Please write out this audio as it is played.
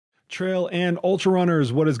Trail and ultra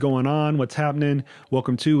runners, what is going on? What's happening?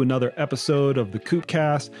 Welcome to another episode of the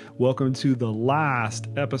Koopcast. Welcome to the last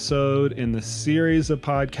episode in the series of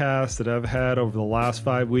podcasts that I've had over the last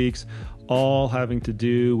 5 weeks, all having to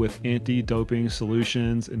do with anti-doping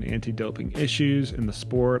solutions and anti-doping issues in the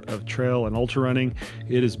sport of trail and ultra running.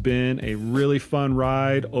 It has been a really fun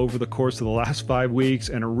ride over the course of the last 5 weeks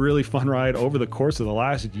and a really fun ride over the course of the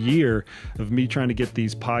last year of me trying to get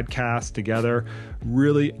these podcasts together.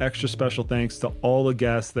 Really extra special thanks to all the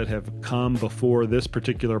guests that have come before this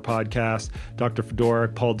particular podcast: Dr.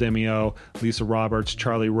 Fedorik, Paul Demio, Lisa Roberts,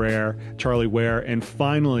 Charlie Ware, and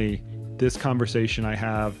finally, this conversation I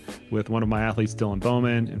have with one of my athletes, Dylan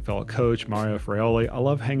Bowman, and fellow coach, Mario Fraoli. I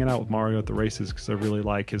love hanging out with Mario at the races because I really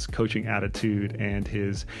like his coaching attitude and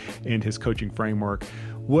his coaching framework.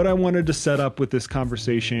 What I wanted to set up with this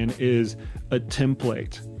conversation is a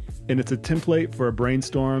template. And it's a template for a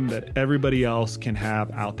brainstorm that everybody else can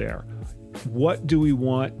have out there. What do we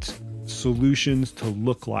want solutions to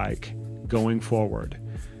look like going forward?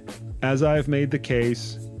 As I've made the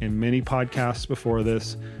case in many podcasts before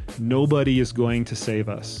this, nobody is going to save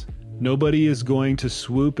us. Nobody is going to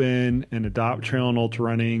swoop in and adopt trail and ultra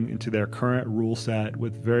running into their current rule set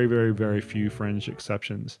with very, very, very few fringe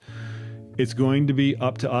exceptions. It's going to be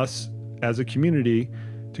up to us as a community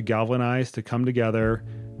to galvanize, to come together,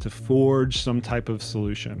 to forge some type of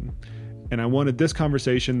solution. And I wanted this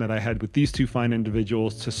conversation that I had with these two fine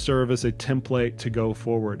individuals to serve as a template to go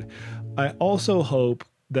forward. I also hope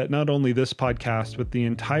that not only this podcast, but the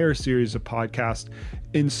entire series of podcasts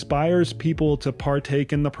inspires people to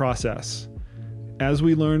partake in the process. As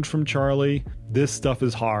we learned from Charlie, this stuff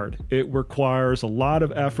is hard. It requires a lot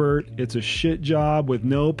of effort. It's a shit job with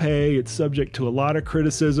no pay. It's subject to a lot of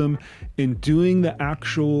criticism. And doing the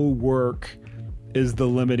actual work is the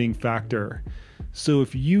limiting factor. So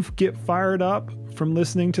if you get fired up from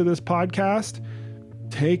listening to this podcast,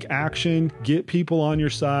 take action, get people on your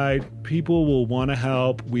side. People will want to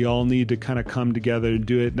help. We all need to kind of come together and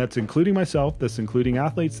do it. And that's including myself. That's including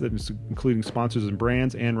athletes. That's including sponsors and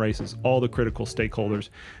brands and races, all the critical stakeholders.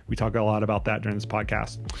 We talk a lot about that during this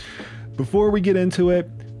podcast. Before we get into it,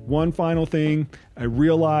 one final thing. I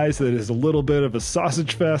realize that it's a little bit of a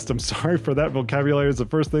sausage fest. I'm sorry for that vocabulary. It's the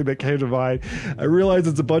first thing that came to mind. I realize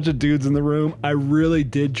it's a bunch of dudes in the room. I really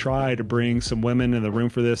did try to bring some women in the room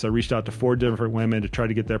for this. I reached out to 4 different women to try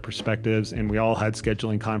to get their perspectives, and we all had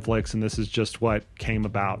scheduling conflicts, and this is just what came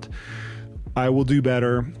about. I will do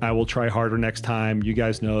better. I will try harder next time. You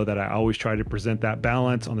guys know that I always try to present that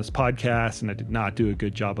balance on this podcast, and I did not do a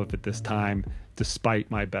good job of it this time, despite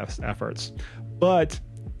my best efforts. But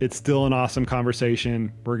it's still an awesome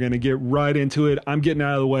conversation. We're going to get right into it. I'm getting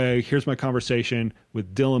out of the way. Here's my conversation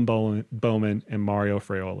with Dylan Bowman and Mario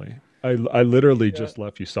Fraoli. I literally just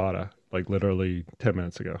left USADA, like literally 10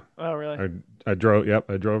 minutes ago. Oh, really? I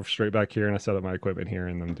drove straight back here and I set up my equipment here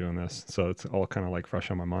and I'm doing this. So it's all kind of like fresh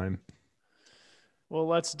on my mind. Well,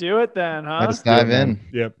 let's do it then, huh? Let's dive in.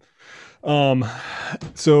 Yep.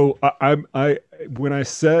 So I when I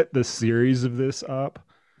set the series of this up,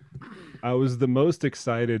 I was the most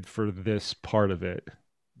excited for this part of it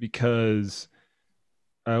because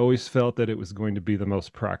I always felt that it was going to be the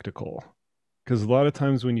most practical. Because a lot of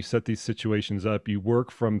times when you set these situations up, you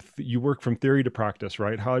work from theory to practice,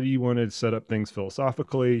 right? How do you want to set up things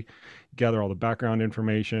philosophically, gather all the background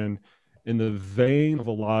information? In the vein of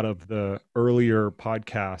a lot of the earlier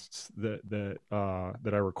podcasts that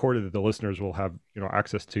I recorded that the listeners will have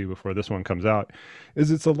access to before this one comes out,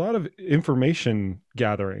 it's a lot of information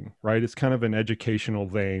gathering, right? It's kind of an educational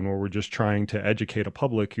vein where we're just trying to educate a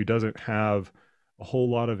public who doesn't have a whole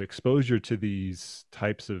lot of exposure to these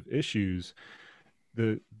types of issues.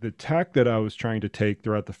 The tack that I was trying to take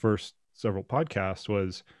throughout the first several podcasts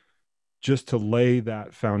was just to lay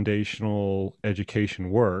that foundational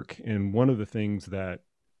education work. And one of the things that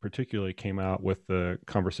particularly came out with the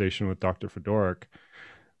conversation with Dr. Fedorik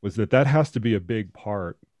was that has to be a big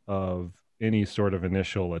part of any sort of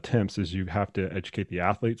initial attempts, is you have to educate the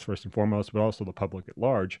athletes first and foremost, but also the public at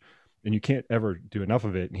large. And you can't ever do enough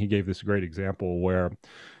of it. And he gave this great example where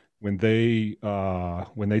when they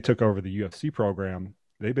took over the UFC program,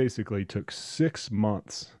 they basically took 6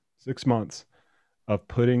 months of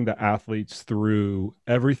putting the athletes through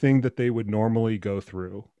everything that they would normally go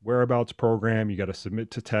through. Whereabouts program, you got to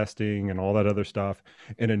submit to testing and all that other stuff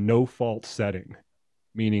in a no-fault setting,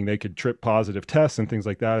 meaning they could trip positive tests and things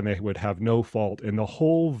like that, and they would have no fault. And the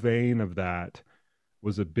whole vein of that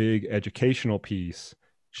was a big educational piece,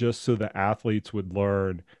 just so the athletes would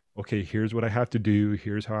learn, okay, here's what I have to do.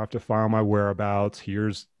 Here's how I have to file my whereabouts.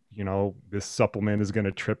 Here's this supplement is going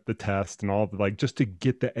to trip the test and all, like, just to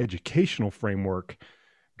get the educational framework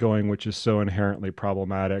going, which is so inherently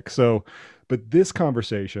problematic. So, but this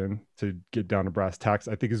conversation, to get down to brass tacks,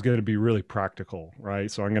 I think is going to be really practical,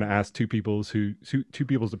 right? So I'm going to ask two people's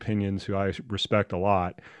opinions who I respect a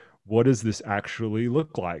lot. What does this actually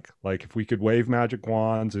look like? Like, if we could wave magic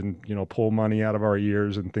wands and, pull money out of our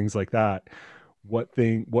ears and things like that, what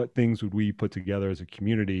things would we put together as a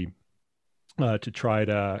community to try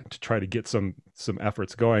to get some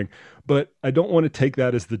efforts going? But I don't want to take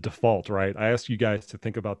that as the default, right? I asked you guys to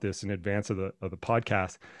think about this in advance of the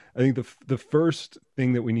podcast. I think the first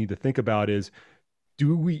thing that we need to think about is,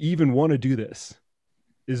 do we even want to do this?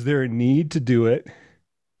 Is there a need to do it?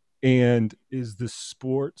 And is the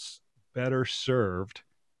sports better served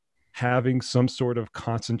having some sort of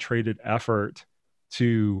concentrated effort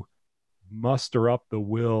to muster up the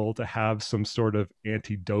will to have some sort of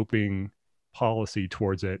anti-doping policy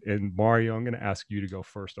towards it? And Mario, I'm going to ask you to go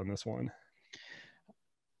first on this one.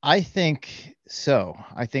 I think so.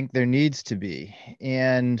 I think there needs to be.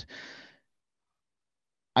 And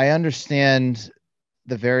I understand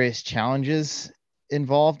the various challenges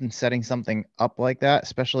involved in setting something up like that,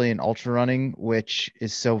 especially in ultra running, which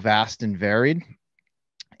is so vast and varied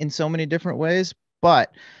in so many different ways.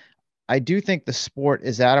 But I do think the sport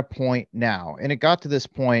is at a point now, and it got to this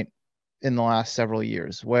point in the last several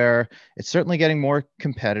years, where it's certainly getting more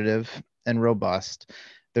competitive and robust.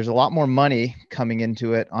 There's a lot more money coming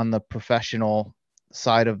into it on the professional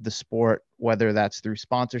side of the sport, whether that's through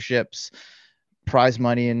sponsorships, prize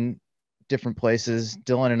money in different places.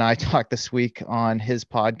 Dylan and I talked this week on his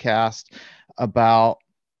podcast about,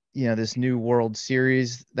 this new World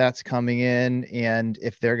Series that's coming in, and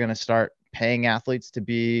if they're going to start paying athletes to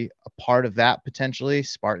be a part of that potentially.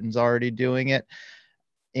 Spartan's already doing it.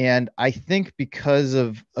 And I think because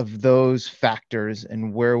of those factors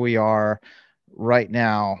and where we are right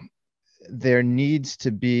now, there needs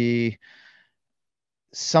to be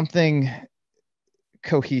something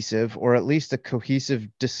cohesive, or at least a cohesive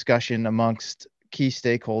discussion amongst key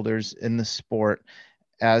stakeholders in the sport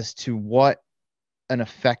as to what an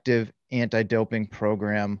effective anti-doping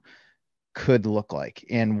program could look like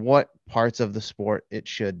and what parts of the sport it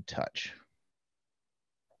should touch.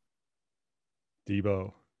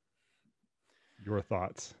 Debo, your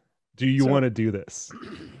thoughts? Do you want to do this?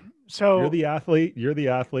 So you're the athlete.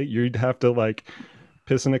 You'd have to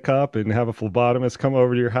piss in a cup and have a phlebotomist come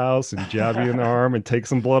over to your house and jab you in the arm and take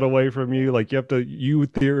some blood away from you. You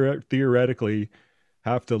would theoretically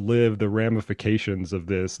have to live the ramifications of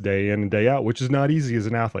this day in and day out, which is not easy as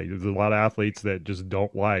an athlete. There's a lot of athletes that just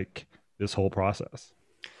don't like this whole process.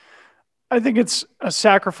 I think it's a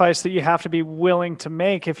sacrifice that you have to be willing to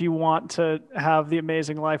make if you want to have the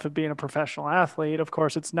amazing life of being a professional athlete. Of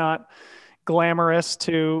course, it's not glamorous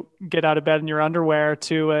to get out of bed in your underwear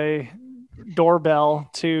to a doorbell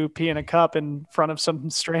to pee in a cup in front of some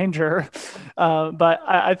stranger. But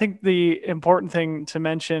I think the important thing to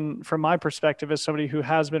mention from my perspective as somebody who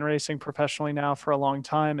has been racing professionally now for a long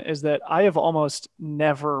time is that I have almost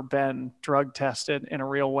never been drug tested in a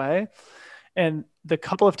real way. And the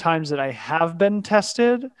couple of times that I have been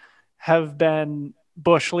tested have been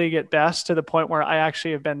Bush League at best, to the point where I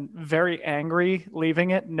actually have been very angry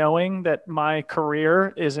leaving it, knowing that my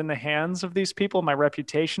career is in the hands of these people. My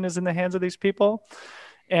reputation is in the hands of these people.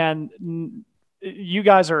 And you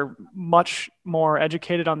guys are much more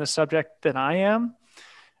educated on this subject than I am.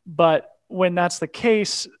 But when that's the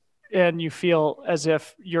case, and you feel as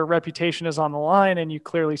if your reputation is on the line and you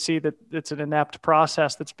clearly see that it's an inept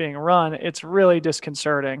process that's being run, it's really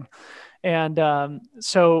disconcerting. And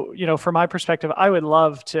so, from my perspective, I would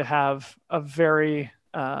love to have a very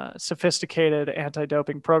sophisticated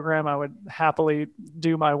anti-doping program. I would happily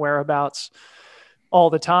do my whereabouts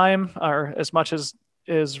all the time, or as much as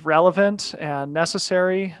is relevant and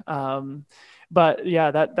necessary. But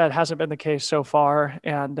yeah, that hasn't been the case so far.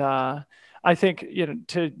 And I think,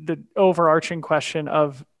 to the overarching question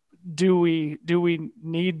of do we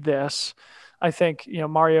need this? I think,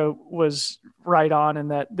 Mario was right on in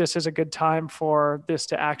that this is a good time for this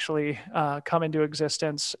to actually come into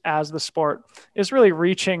existence as the sport is really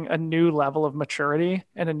reaching a new level of maturity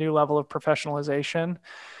and a new level of professionalization.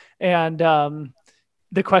 And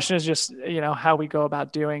the question is just, how we go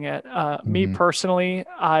about doing it. Me personally,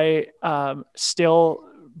 I still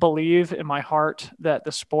believe in my heart that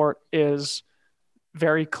the sport is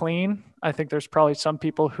very clean. I think there's probably some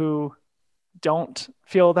people who don't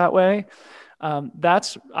feel that way.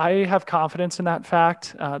 I have confidence in that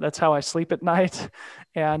fact. That's how I sleep at night.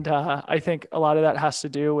 And I think a lot of that has to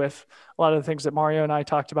do with a lot of the things that Mario and I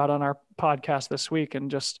talked about on our podcast this week,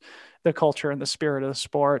 and just the culture and the spirit of the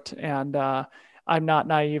sport. And I'm not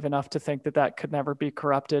naive enough to think that could never be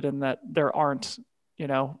corrupted, and that there aren't,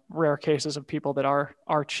 rare cases of people that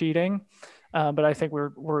are cheating. But I think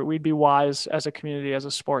we'd be wise as a community, as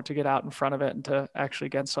a sport, to get out in front of it and to actually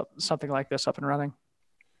get something like this up and running.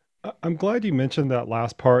 I'm glad you mentioned that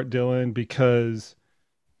last part, Dylan, because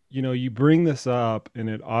you bring this up and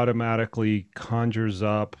it automatically conjures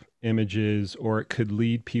up images, or it could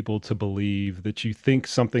lead people to believe that you think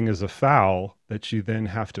something is a foul that you then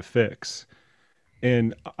have to fix.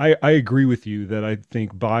 And I agree with you that I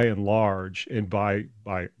think by and large, and by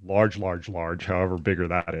large, however bigger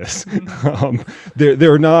that is,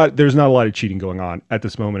 there's not a lot of cheating going on at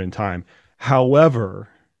this moment in time. However,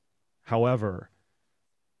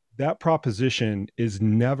 that proposition is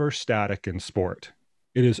never static in sport.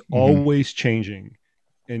 It is always changing.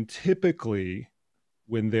 And typically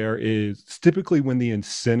when the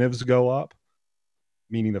incentives go up,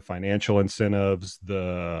 meaning the financial incentives,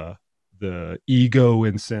 the ego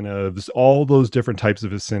incentives, all those different types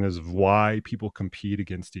of incentives of why people compete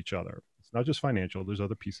against each other. It's not just financial, there's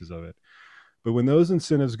other pieces of it. But when those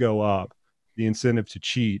incentives go up, the incentive to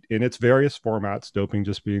cheat in its various formats, doping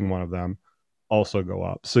just being one of them, also go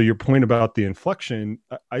up. So your point about the inflection,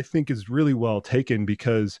 I think, is really well taken,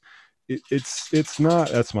 because it's not,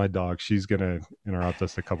 that's my dog. She's going to interrupt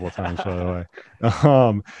us a couple of times, by the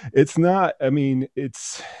way. It's not, I mean,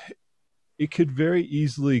 it could very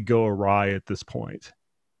easily go awry at this point.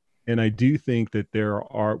 And I do think that we're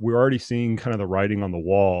already seeing kind of the writing on the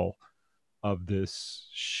wall of this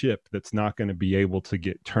ship that's not going to be able to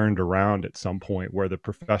get turned around at some point, where the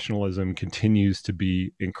professionalism continues to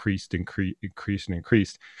be increased.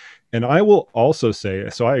 And I will also say,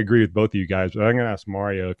 so I agree with both of you guys, but I'm going to ask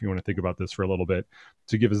Mario, if you want to think about this for a little bit,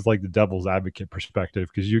 to give us like the devil's advocate perspective,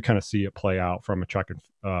 because you kind of see it play out from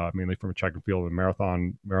mainly from a track and field and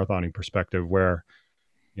marathoning perspective, where,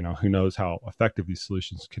 who knows how effective these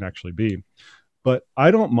solutions can actually be. But I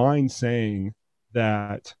don't mind saying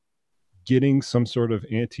that getting some sort of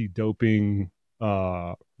anti-doping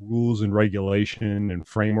rules and regulation and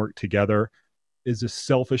framework together is a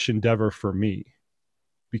selfish endeavor for me,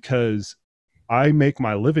 because I make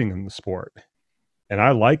my living in the sport, and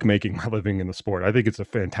I like making my living in the sport. I think it's a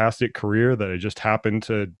fantastic career that I just happened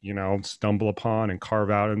to, stumble upon and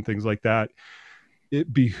carve out and things like that.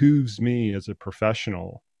 It behooves me as a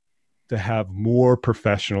professional to have more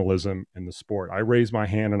professionalism in the sport. I raise my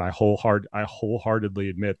hand and I wholeheartedly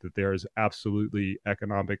admit that there is absolutely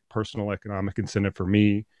personal economic incentive for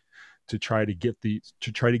me to try to get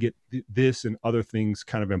this and other things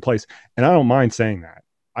kind of in place. And I don't mind saying that.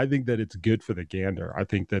 I think that it's good for the gander. I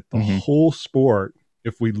think that the whole sport,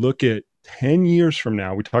 if we look at 10 years from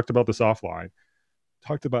now, we talked about this offline,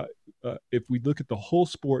 if we look at the whole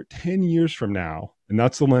sport 10 years from now, and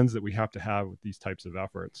that's the lens that we have to have with these types of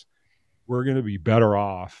efforts, we're going to be better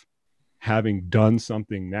off having done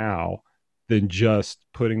something now than just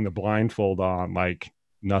putting the blindfold on like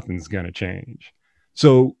nothing's going to change.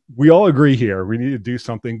 So we all agree here, we need to do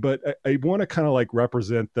something, but I want to kind of like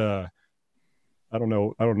represent I don't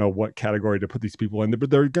know what category to put these people in, but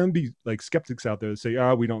there are going to be like skeptics out there that say,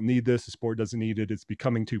 we don't need this. The sport doesn't need it. It's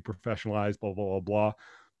becoming too professionalized, blah, blah, blah, blah.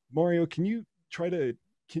 Mario, can you try to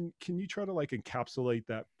like encapsulate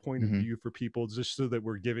that point of view for people, just so that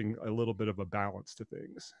we're giving a little bit of a balance to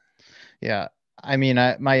things? Yeah. I mean,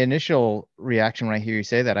 my initial reaction when I hear you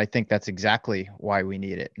say that, I think that's exactly why we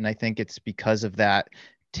need it. And I think it's because of that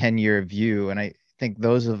 10-year view. And I think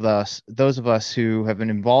those of us who have been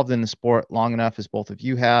involved in the sport long enough, as both of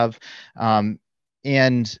you have,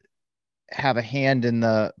 and have a hand in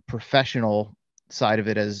the professional side of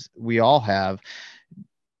it, as we all have.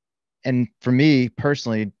 And for me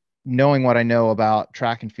personally, knowing what I know about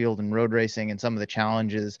track and field and road racing and some of the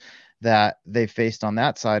challenges that they faced on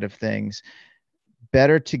that side of things,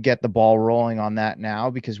 better to get the ball rolling on that now,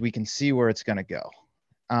 because we can see where it's going to go.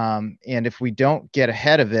 And if we don't get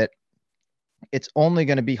ahead of it, it's only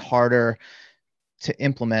going to be harder to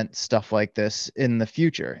implement stuff like this in the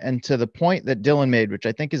future. And to the point that Dylan made, which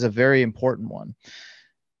I think is a very important one,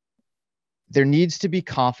 there needs to be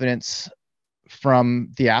confidence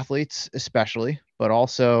from the athletes especially, but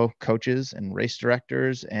also coaches and race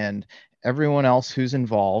directors and everyone else who's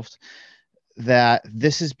involved, that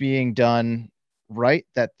this is being done right,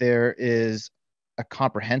 that there is a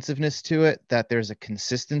comprehensiveness to it, that there's a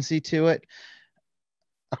consistency to it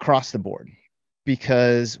across the board.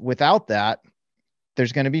 Because without that,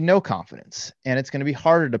 there's going to be no confidence, and it's going to be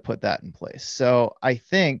harder to put that in place. So I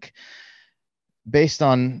think, based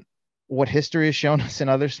on what history has shown us in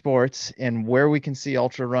other sports and where we can see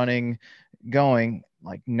ultra running going,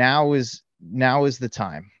 like now is the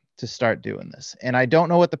time to start doing this. And I don't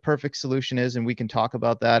know what the perfect solution is, and we can talk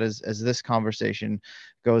about that as this conversation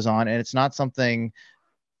goes on. And it's not something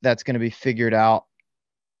that's going to be figured out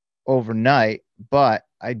overnight, but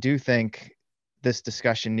I do think this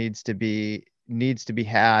discussion needs to be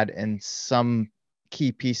had, and some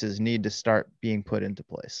key pieces need to start being put into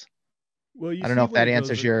place. Well, you I don't know see if when that it goes,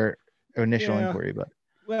 answers your initial yeah. inquiry, but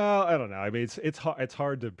Well, I don't know. I mean, it's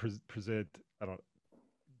hard to present. I don't.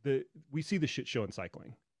 We see the shit show in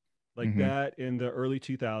cycling, like mm-hmm. that in the early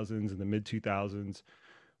 2000s and the mid 2000s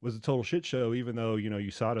was a total shit show. Even though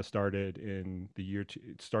USADA started in the year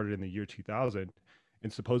 2000,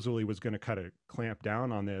 and supposedly was going to kind of clamp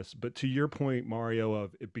down on this. But to your point, Mario,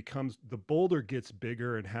 of it becomes the boulder gets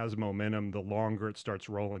bigger and has momentum the longer it starts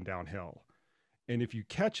rolling downhill. And if you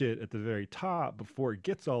catch it at the very top before it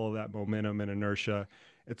gets all of that momentum and inertia,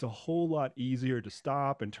 it's a whole lot easier to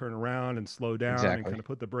stop and turn around and slow down and Exactly. kind of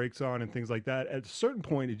put the brakes on and things like that. At a certain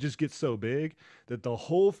point, it just gets so big that the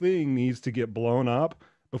whole thing needs to get blown up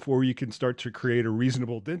before you can start to create a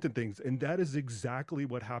reasonable dent in things. And that is exactly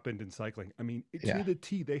what happened in cycling. I mean, to the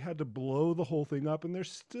T, they had to blow the whole thing up and they're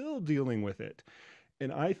still dealing with it.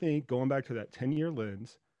 And I think going back to that 10-year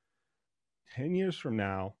lens, 10 years from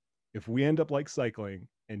now, if we end up like cycling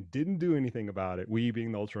and didn't do anything about it, we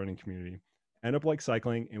being the ultra running community, end up like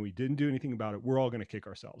cycling and we didn't do anything about it, we're all going to kick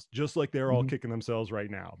ourselves, just like they're all kicking themselves right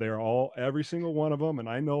now. They're all, every single one of them, and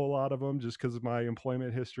I know a lot of them just because of my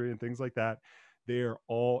employment history and things like that. They're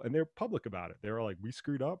all, and they're public about it. They're like, we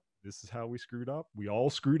screwed up. This is how we screwed up. We all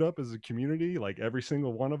screwed up as a community, like every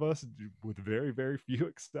single one of us, with very, very few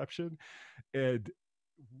exception. And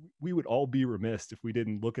we would all be remiss if we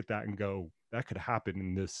didn't look at that and go, that could happen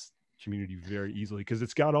in this community very easily because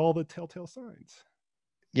it's got all the telltale signs.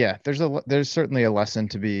 Yeah, there's certainly a lesson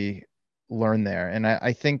to be learned there, and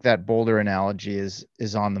I think that boulder analogy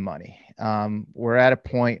is on the money. We're at a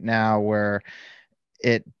point now where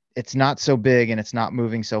it's not so big and it's not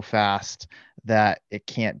moving so fast that it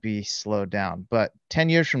can't be slowed down. But 10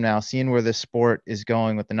 years from now, seeing where this sport is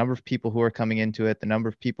going with the number of people who are coming into it, the number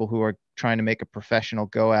of people who are trying to make a professional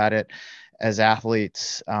go at it as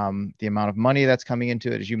athletes, the amount of money that's coming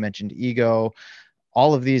into it, as you mentioned, ego,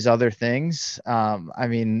 all of these other things. I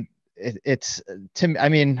mean, it's I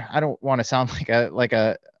mean, I don't want to sound like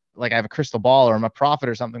I have a crystal ball or I'm a prophet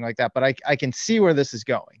or something like that, but I can see where this is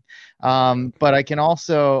going. But I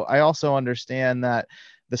also understand that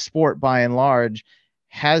the sport by and large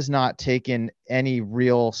has not taken any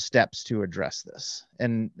real steps to address this.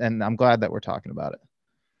 And I'm glad that we're talking about it.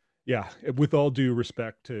 Yeah, with all due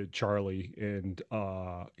respect to Charlie, and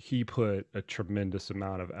he put a tremendous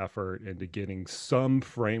amount of effort into getting some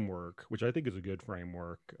framework, which I think is a good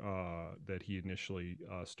framework that he initially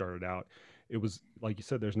started out. It was like you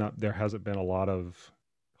said, there hasn't been a lot of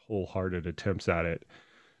wholehearted attempts at it.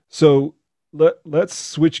 So let's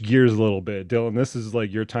switch gears a little bit, Dylan. This is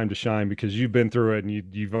like your time to shine because you've been through it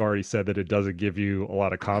and you've already said that it doesn't give you a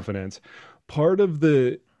lot of confidence. Part of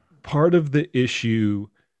the issue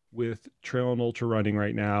with trail and ultra running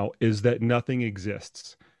right now is that nothing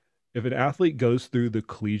exists. If an athlete goes through the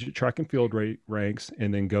collegiate track and field ranks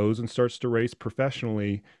and then goes and starts to race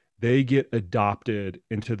professionally, they get adopted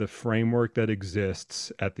into the framework that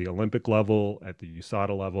exists at the Olympic level, at the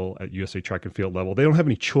USADA level, at USA track and field level. They don't have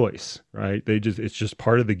any choice, right? It's just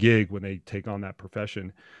part of the gig when they take on that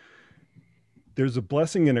profession. There's a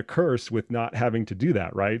blessing and a curse with not having to do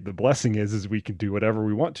that, right? The blessing is we can do whatever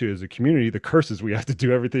we want to as a community. The curse is we have to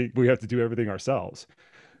do everything ourselves.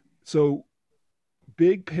 So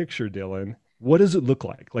big picture, Dylan, what does it look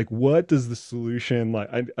like? Like, what does the solution like?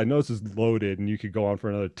 I know this is loaded and you could go on for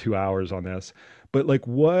another 2 hours on this, but like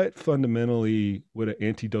what fundamentally would an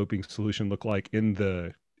anti-doping solution look like in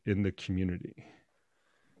the community?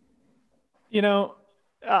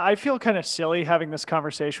 I feel kind of silly having this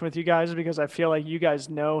conversation with you guys because I feel like you guys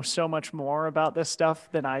know so much more about this stuff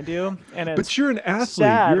than I do. And it's but you're an athlete.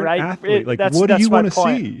 sad, you're an right? athlete. What do you want to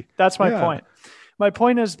see? That's my point. My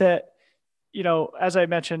point is that, as I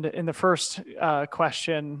mentioned in the first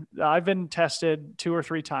question, I've been tested 2 or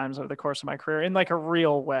 3 times over the course of my career in like a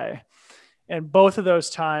real way. And both of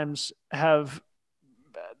those times have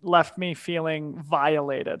left me feeling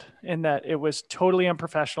violated in that it was totally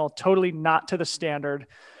unprofessional, totally not to the standard.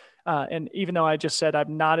 And even though I just said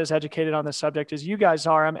I'm not as educated on the subject as you guys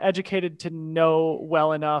are, I'm educated to know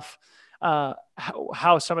well enough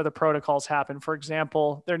how some of the protocols happen. For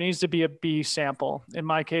example, there needs to be a B sample. In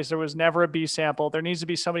my case, there was never a B sample. There needs to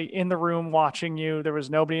be somebody in the room watching you. There was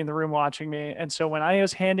nobody in the room watching me. And so when I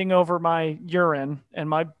was handing over my urine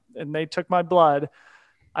and they took my blood,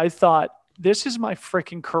 I thought, this is my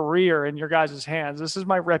freaking career in your guys' hands. This is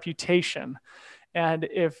my reputation. And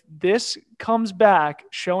if this comes back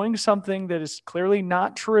showing something that is clearly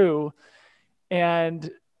not true, and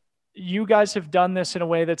you guys have done this in a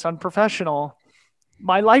way that's unprofessional,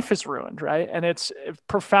 my life is ruined, right? And it's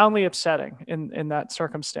profoundly upsetting in that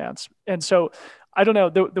circumstance. And so I don't know,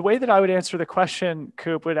 the way that I would answer the question,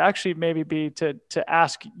 Koop, would actually maybe be to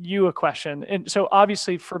ask you a question. And so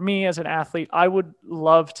obviously for me as an athlete, I would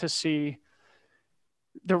love to see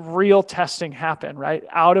the real testing happen, right?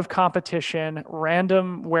 Out of competition,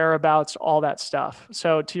 random whereabouts, all that stuff.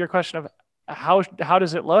 So to your question of how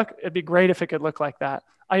does it look? It'd be great if it could look like that.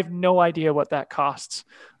 I have no idea what that costs.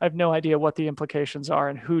 I have no idea what the implications are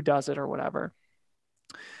and who does it or whatever.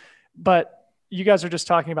 But you guys are just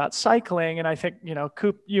talking about cycling, and I think, you know,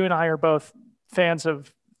 Koop, you and I are both fans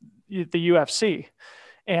of the UFC.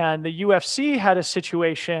 And the UFC had a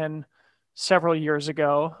situation several years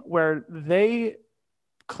ago where they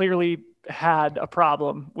clearly had a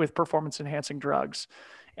problem with performance enhancing drugs.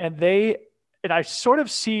 And I sort of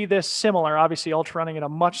see this similar, obviously ultra running at a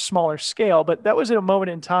much smaller scale, but that was at a moment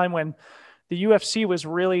in time when the UFC was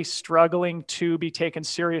really struggling to be taken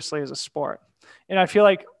seriously as a sport. And I feel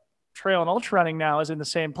like trail and ultra running now is in the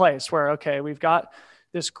same place where, okay, we've got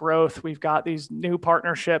this growth, we've got these new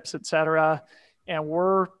partnerships, et cetera, and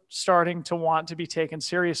we're starting to want to be taken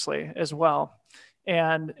seriously as well.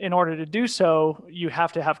 And in order to do so, you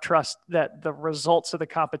have to have trust that the results of the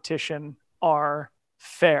competition are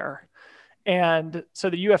fair. And so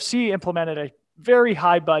the UFC implemented a very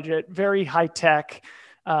high budget, very high tech,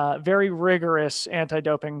 very rigorous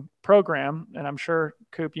anti-doping program. And I'm sure,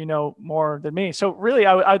 Koop, you know more than me. So really,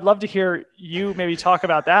 I'd love to hear you maybe talk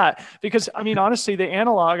about that, because I mean, honestly, the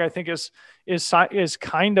analog I think is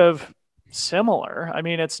kind of similar. I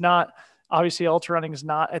mean, it's not, obviously ultra running is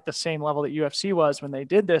not at the same level that UFC was when they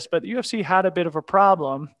did this, but the UFC had a bit of a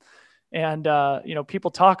problem. And, you know,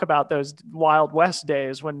 people talk about those Wild West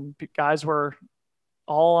days when guys were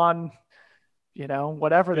all on, you know,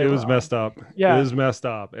 whatever they were. It was messed up. Yeah. It was messed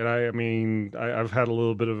up. And I mean, I've had a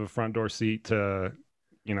little bit of a front door seat to,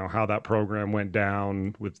 you know, how that program went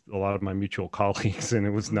down with a lot of my mutual colleagues. And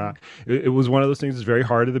it was not, it was one of those things that's very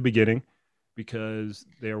hard at the beginning, because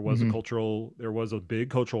there was a big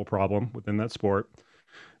cultural problem within that sport.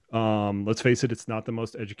 Let's face it, it's not the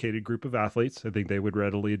most educated group of athletes. I think they would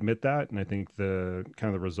readily admit that. And I think the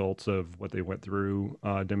kind of the results of what they went through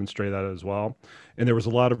demonstrate that as well. And there was a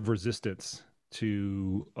lot of resistance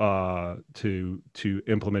to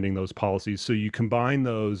implementing those policies. So you combine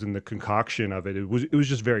those and the concoction of it, it was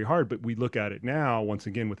just very hard. But we look at it now, once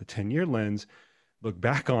again, with a 10-year lens, look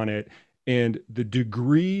back on it, and the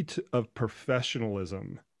degree of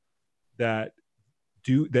professionalism that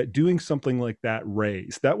doing something like that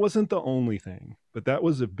raised. That wasn't the only thing, but that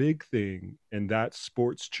was a big thing in that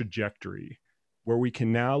sport's trajectory, where we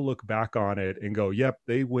can now look back on it and go, yep,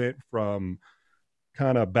 they went from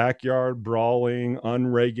kind of backyard brawling,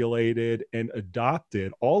 unregulated, and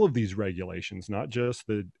adopted all of these regulations, not just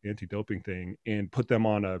the anti-doping thing, and put them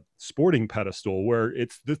on a sporting pedestal where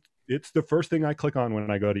it's the first thing I click on when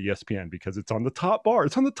I go to ESPN, because it's on the top bar.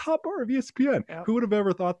 It's on the top bar of ESPN. Yep. Who would have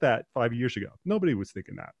ever thought that 5 years ago? Nobody was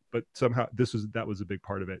thinking that, but somehow that was a big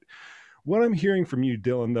part of it. What I'm hearing from you,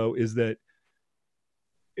 Dylan, though, is that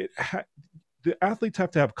the athletes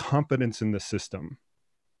have to have confidence in the system.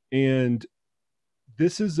 And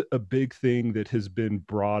this is a big thing that has been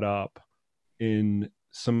brought up in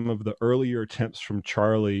some of the earlier attempts from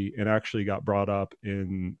Charlie, and actually got brought up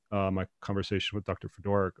in my conversation with Dr.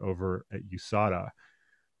 Fedorik over at USADA,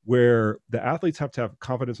 where the athletes have to have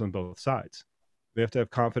confidence on both sides. They have to have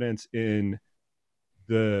confidence in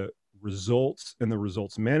the results and the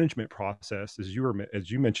results management process, as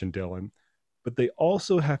you mentioned, Dylan, but they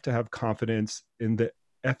also have to have confidence in the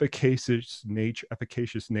efficacious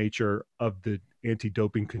nature of the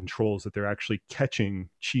anti-doping controls, that they're actually catching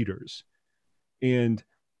cheaters. And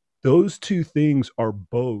those two things are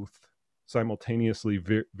both simultaneously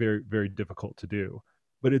very, very, very difficult to do.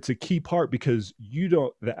 But it's a key part, because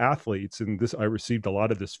the athletes, and I received a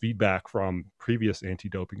lot of this feedback from previous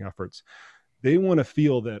anti-doping efforts, they want to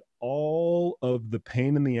feel that all of the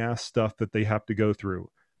pain in the ass stuff that they have to go through,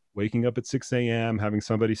 waking up at 6 a.m., having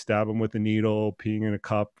somebody stab them with a needle, peeing in a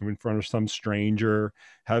cup in front of some stranger,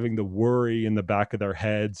 having the worry in the back of their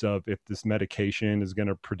heads of if this medication is going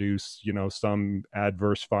to produce, you know, some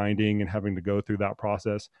adverse finding, and having to go through that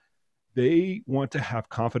process. They want to have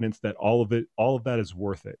confidence that all of that is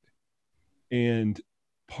worth it. And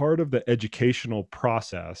part of the educational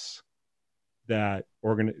process that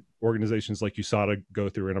organizations like USADA go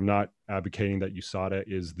through, and I'm not advocating that USADA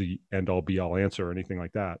is the end-all be-all answer or anything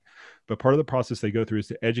like that, but part of the process they go through is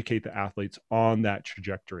to educate the athletes on that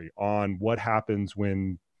trajectory, on what happens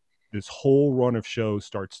when this whole run of shows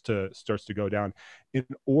starts to go down, in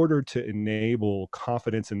order to enable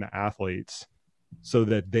confidence in the athletes, so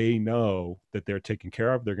that they know that they're taken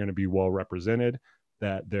care of, they're going to be well represented,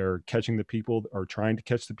 that they're catching the people, or trying to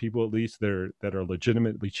catch the people at least, that are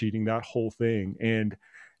legitimately cheating, that whole thing. And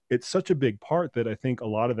it's such a big part that I think a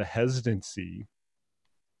lot of the hesitancy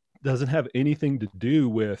doesn't have anything to do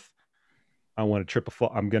with, I'm going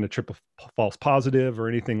to trip a false positive or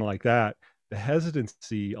anything like that. The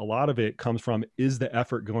hesitancy, a lot of it comes from, is the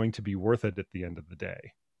effort going to be worth it at the end of the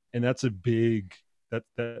day? And that's a big,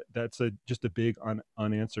 just a big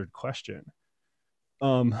unanswered question.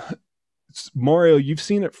 Mario, you've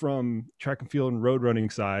seen it from track and field and road running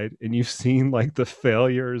side, and you've seen like the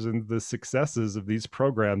failures and the successes of these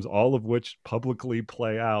programs, all of which publicly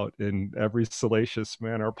play out in every salacious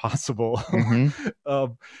manner possible. Mm-hmm.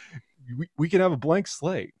 We can have a blank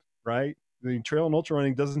slate, right? The trail and ultra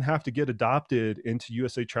running doesn't have to get adopted into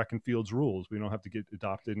USA Track and Field's rules. We don't have to get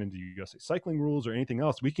adopted into USA Cycling rules or anything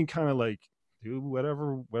else. We can kind of like do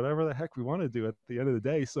whatever the heck we want to do at the end of the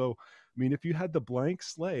day. So, I mean, if you had the blank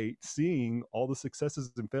slate, seeing all the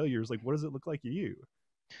successes and failures, like, what does it look like to you?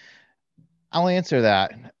 I'll answer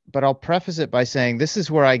that, but I'll preface it by saying this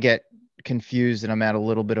is where I get confused and I'm at a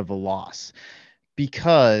little bit of a loss,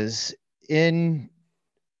 because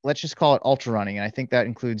let's just call it ultra running. And I think that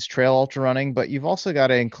includes trail ultra running, but you've also got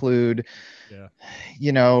to include,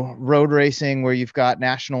 road racing, where you've got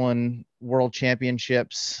national and world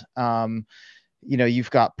championships. You've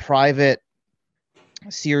got private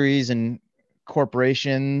series and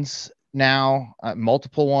corporations now,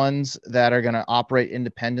 multiple ones that are going to operate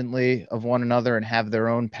independently of one another and have their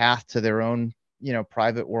own path to their own,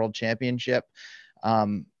 private world championship.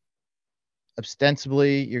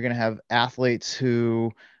 Ostensibly, you're going to have athletes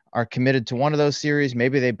who are committed to one of those series.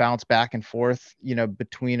 Maybe they bounce back and forth,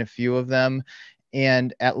 between a few of them.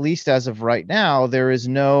 And at least as of right now, there is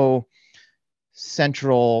no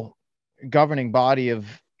central governing body of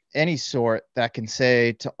any sort that can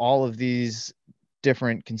say to all of these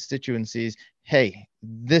different constituencies, hey,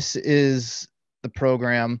 this is the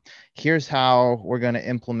program. Here's how we're going to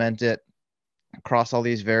implement it across all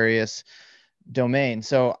these various domains.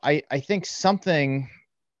 So I think something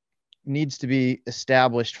needs to be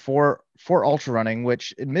established for ultra running,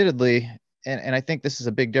 which admittedly, and I think this is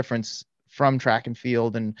a big difference from track and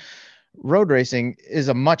field and road racing, is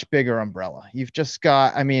a much bigger umbrella. You've just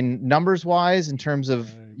got, numbers wise, in terms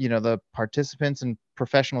of, the participants and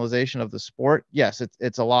professionalization of the sport, yes,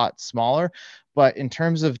 it's a lot smaller, but in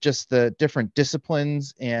terms of just the different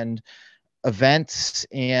disciplines and events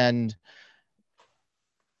and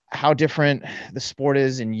how different the sport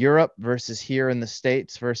is in Europe versus here in the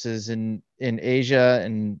States versus in Asia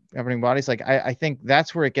and governing bodies, like I think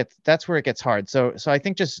that's where it gets hard. So I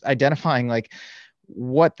think just identifying like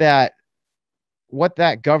what that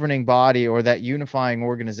governing body or that unifying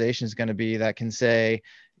organization is going to be that can say,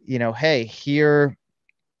 hey, here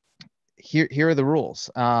are the rules,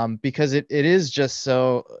 because it is just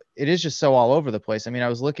so all over the place. I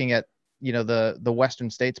was looking at the Western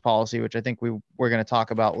states policy, which I think we're going to talk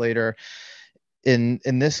about later in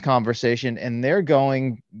this conversation, and they're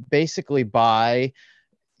going basically by,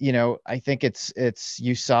 I think it's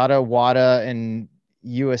USADA, WADA, and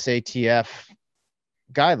USATF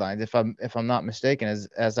guidelines, if I'm not mistaken,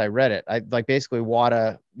 as I read it. I like basically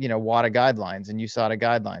WADA guidelines and USADA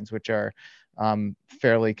guidelines, which are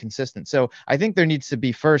fairly consistent. So I think there needs to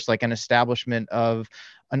be first like an establishment of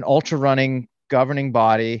an ultra running governing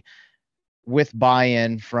body with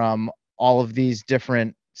buy-in from all of these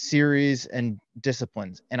different series and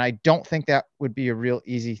disciplines. And I don't think that would be a real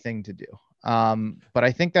easy thing to do. But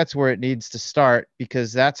I think that's where it needs to start,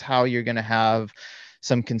 because that's how you're going to have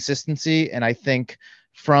some consistency. And I think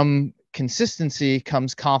from consistency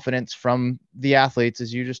comes confidence from the athletes,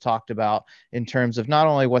 as you just talked about, in terms of not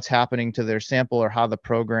only what's happening to their sample or how the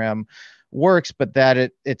program works, but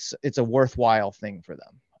that it's a worthwhile thing for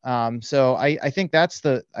them. So I think that's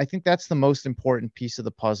the most important piece of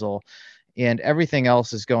the puzzle, and everything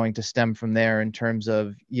else is going to stem from there in terms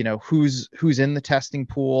of, who's in the testing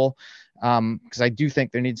pool. Because I do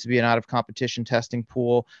think there needs to be an out of competition testing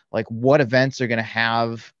pool, like what events are going to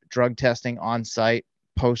have drug testing on site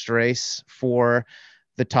post race for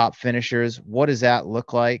the top finishers. What does that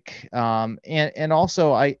look like? And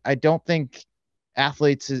also I don't think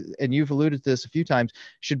athletes, and you've alluded to this a few times,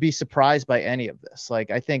 should be surprised by any of this.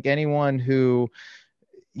 Like, I think anyone who,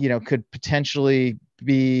 could potentially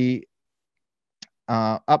be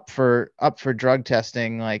up for drug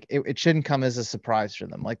testing, like it shouldn't come as a surprise for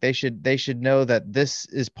them. Like they should know that this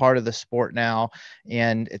is part of the sport now,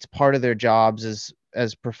 and it's part of their jobs as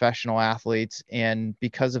as professional athletes, and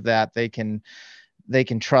because of that, they can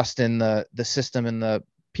trust in the system and the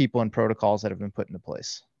people and protocols that have been put into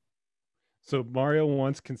place. So Mario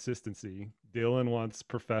wants consistency. Dylan wants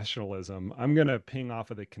professionalism. I'm going to ping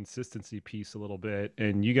off of the consistency piece a little bit,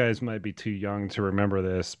 and you guys might be too young to remember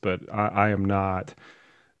this, but I am not.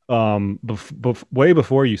 Way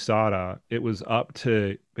before USADA, it was up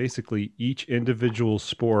to basically each individual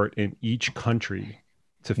sport in each country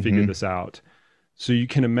to figure this out. So you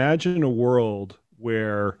can imagine a world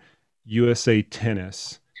where USA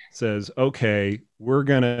Tennis says, okay,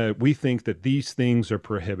 we think that these things are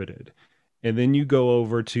prohibited. And then you go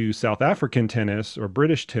over to South African tennis or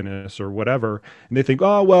British tennis or whatever, and they think,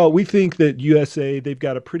 oh, well, we think that USA, they've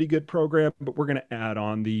got a pretty good program, but we're going to add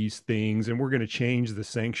on these things and we're going to change the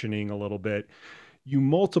sanctioning a little bit. You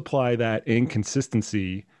multiply that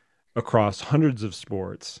inconsistency across hundreds of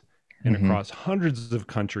sports and across hundreds of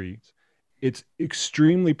countries. It's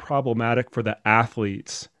extremely problematic for the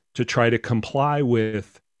athletes to try to comply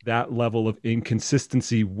with that level of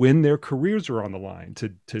inconsistency when their careers are on the line, to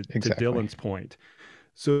Dylan's point.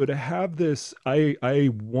 So to have this, I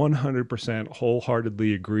 100%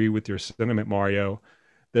 wholeheartedly agree with your sentiment, Mario,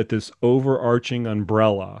 that this overarching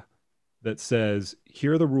umbrella that says,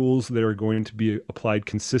 here are the rules that are going to be applied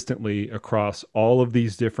consistently across all of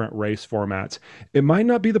these different race formats. It might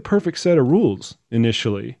not be the perfect set of rules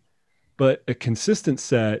initially, but a consistent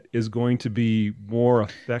set is going to be more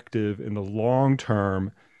effective in the long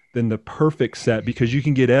term than the perfect set, because you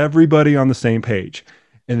can get everybody on the same page.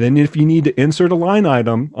 And then if you need to insert a line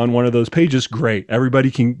item on one of those pages, great.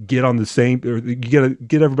 Everybody can get on the same, or you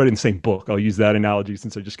get everybody in the same book. I'll use that analogy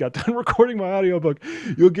since I just got done recording my audiobook.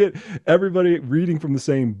 You'll get everybody reading from the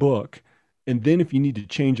same book. And then if you need to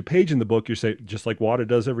change a page in the book, you're saying, just like WADA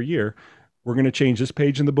does every year, we're going to change this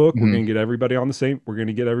page in the book. We're going to get everybody on the same, we're going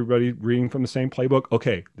to get everybody reading from the same playbook.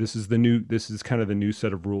 Okay, this is kind of the new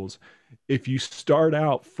set of rules. If you start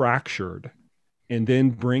out fractured and then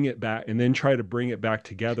bring it back and then try to bring it back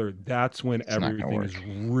together, that's when everything is,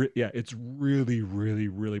 it's really, really,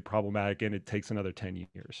 really problematic, and it takes another 10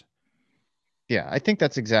 years. Yeah, I think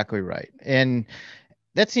that's exactly right. And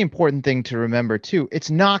that's the important thing to remember too. It's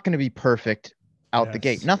not going to be perfect out the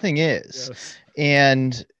gate. Nothing is. Yes.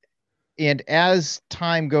 And as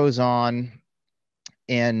time goes on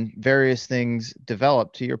and various things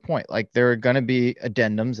develop, to your point, like there are going to be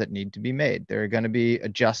addendums that need to be made. There are going to be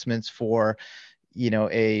adjustments for,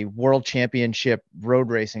 a world championship road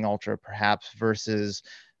racing ultra perhaps versus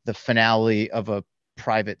the finale of a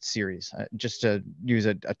private series, just to use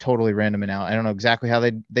a totally random analogy. I don't know exactly how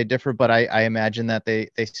they differ, but I imagine that they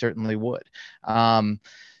certainly would.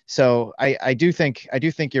 So I do think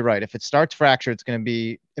you're right. If it starts fractured, it's going to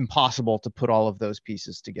be impossible to put all of those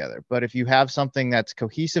pieces together. But if you have something that's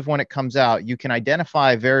cohesive when it comes out, you can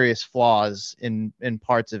identify various flaws in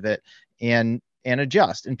parts of it and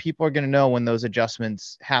adjust. And people are going to know when those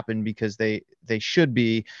adjustments happen, because they should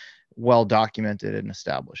be well documented and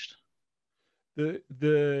established.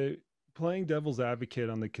 The playing devil's advocate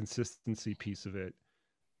on the consistency piece of it,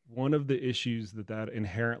 one of the issues that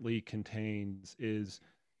inherently contains is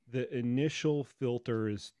the initial filter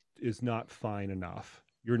is not fine enough.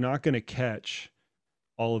 You're not going to catch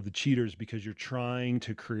all of the cheaters because you're trying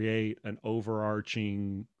to create an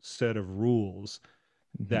overarching set of rules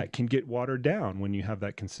that can get watered down when you have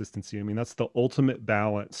that consistency. I mean, that's the ultimate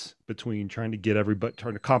balance between trying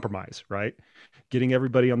to compromise, right? Getting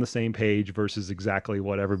everybody on the same page versus exactly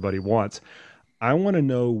what everybody wants. I want to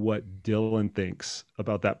know what Dylan thinks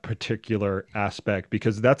about that particular aspect,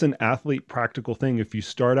 because that's an athlete practical thing. If you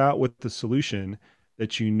start out with the solution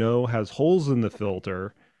that has holes in the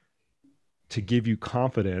filter to give you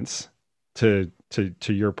confidence, to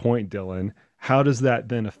your point, Dylan, how does that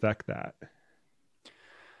then affect that?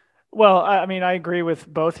 Well, I mean, I agree with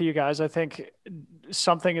both of you guys. I think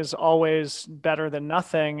something is always better than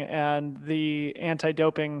nothing, and the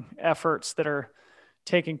anti-doping efforts that are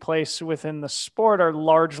taking place within the sport are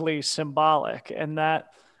largely symbolic. And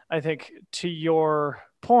that, I think, to your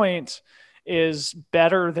point, is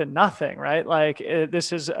better than nothing, right? Like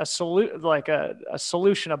this is a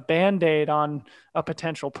solution, a Band-Aid on a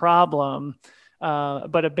potential problem.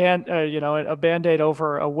 But a Band-Aid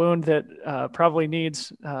over a wound that probably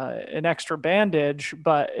needs an extra bandage,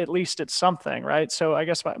 but at least it's something, right? So I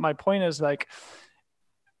guess my point is, like,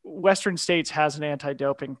 Western States has an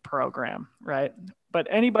anti-doping program, right? But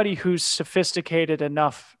anybody who's sophisticated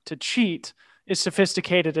enough to cheat is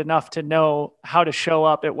sophisticated enough to know how to show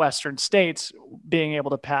up at Western States being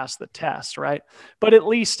able to pass the test, right? But at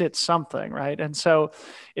least it's something, right? And so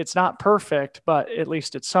it's not perfect, but at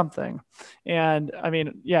least it's something. And I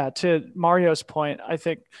mean, yeah, to Mario's point, I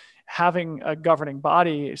think having a governing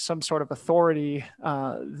body, some sort of authority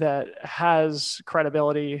that has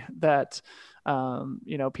credibility, that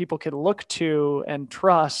people can look to and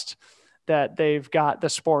trust that they've got the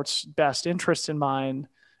sport's best interest in mind,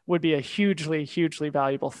 would be a hugely, hugely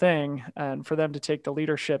valuable thing. And for them to take the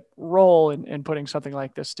leadership role in putting something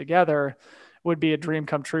like this together would be a dream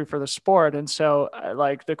come true for the sport. And so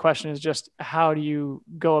like the question is just, how do you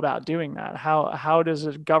go about doing that? How does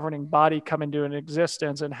a governing body come into an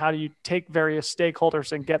existence, and how do you take various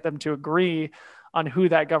stakeholders and get them to agree on who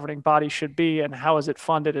that governing body should be, and how is it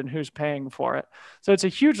funded and who's paying for it? So it's a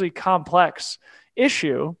hugely complex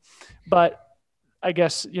issue, but I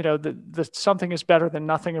guess, the something is better than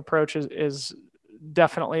nothing approach is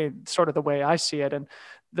definitely sort of the way I see it. And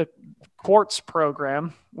the quartz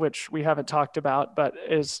program, which we haven't talked about, but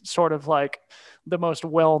is sort of like the most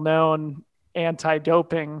well-known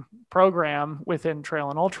anti-doping program within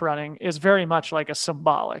trail and ultra running, is very much like a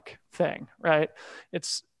symbolic thing, right?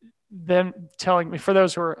 It's them telling me, for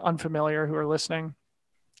those who are unfamiliar, who are listening,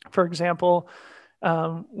 for example,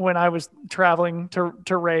 when I was traveling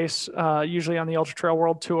to race, usually on the Ultra Trail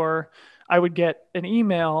World Tour, I would get an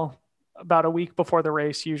email about a week before the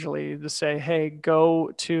race, usually, to say, hey,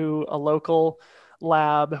 go to a local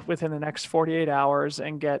lab within the next 48 hours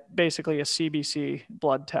and get basically a CBC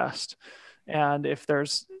blood test. And if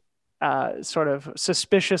there's sort of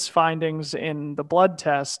suspicious findings in the blood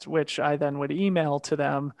test, which I then would email to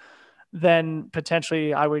them, then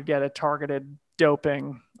potentially I would get a targeted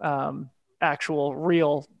doping actual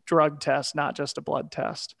real drug test, not just a blood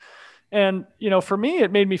test. And, for me,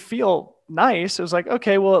 it made me feel nice. It was like,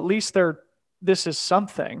 okay, well, at least this is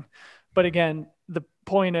something. But again, the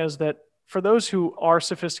point is that for those who are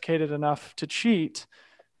sophisticated enough to cheat,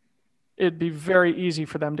 it'd be very easy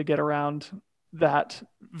for them to get around that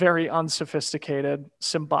very unsophisticated,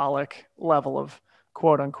 symbolic level of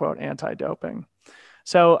quote unquote anti-doping.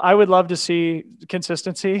 So I would love to see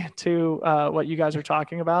consistency to what you guys are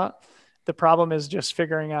talking about. The problem is just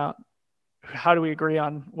figuring out, how do we agree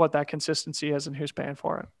on what that consistency is and who's paying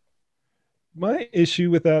for it? My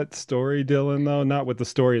issue with that story, Dylan, though, not with the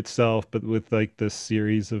story itself, but with like this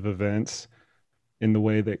series of events in the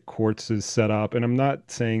way that Quartz is set up. And I'm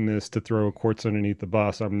not saying this to throw Quartz underneath the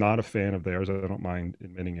bus. I'm not a fan of theirs. I don't mind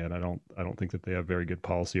admitting it. I don't think that they have very good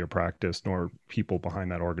policy or practice, nor people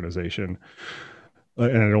behind that organization.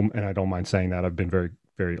 And I don't mind saying that. I've been very,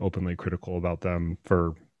 very openly critical about them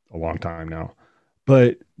for a long time now.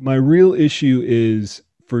 But my real issue is,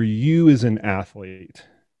 for you as an athlete,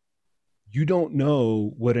 you don't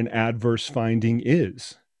know what an adverse finding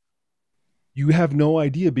is. You have no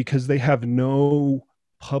idea, because they have no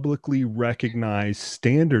publicly recognized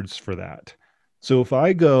standards for that. So if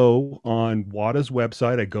I go on WADA's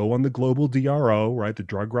website, I go on the global DRO, right, the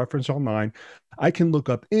Drug Reference Online, I can look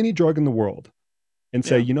up any drug in the world and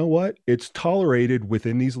say, you know what, it's tolerated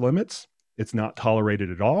within these limits. It's not tolerated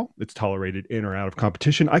at all. It's tolerated in or out of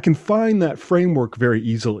competition. I can find that framework very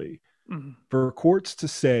easily. Mm-hmm. For courts to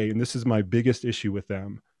say, and this is my biggest issue with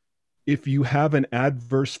them, if you have an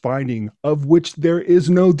adverse finding of which there is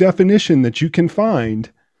no definition that you can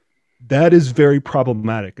find, that is very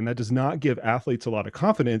problematic. And that does not give athletes a lot of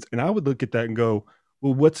confidence. And I would look at that and go,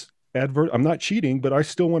 well, what's adverse? I'm not cheating, but I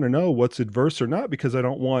still want to know what's adverse or not, because I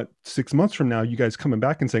don't want 6 months from now you guys coming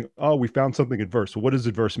back and saying, oh, we found something adverse. So what does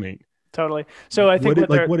adverse mean? Totally. So I think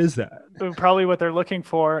what is that? Probably what they're looking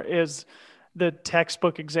for is the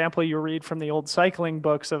textbook example you read from the old cycling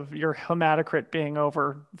books of your hematocrit being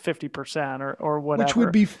over 50% or whatever.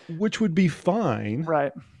 Which would be fine.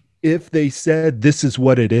 Right. If they said this is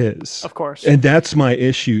what it is. Of course. And that's my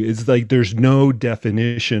issue, is like there's no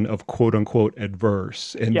definition of quote unquote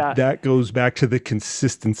adverse. And that goes back to the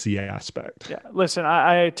consistency aspect. Yeah. Listen,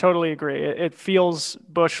 I totally agree. It feels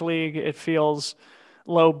Bush League, it feels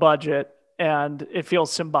low budget, and it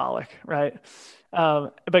feels symbolic, right?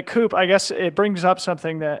 But Koop, I guess it brings up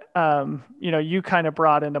something that, you kind of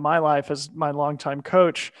brought into my life as my longtime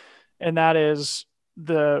coach, and that is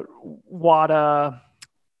the WADA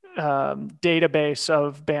database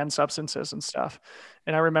of banned substances and stuff.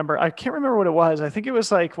 And I can't remember what it was. I think it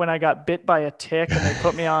was like when I got bit by a tick and they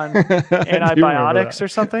put me on antibiotics or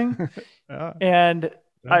something. And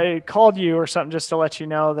I called you or something just to let you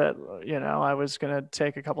know that, I was going to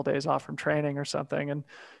take a couple days off from training or something. And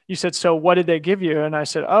you said, so what did they give you? And I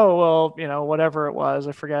said, oh, well, whatever it was,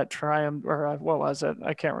 I forget, what was it?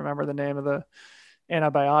 I can't remember the name of the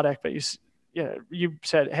antibiotic, but you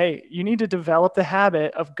said, hey, you need to develop the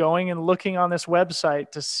habit of going and looking on this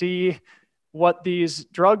website to see what these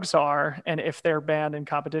drugs are and if they're banned in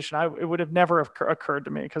competition. It would have never occurred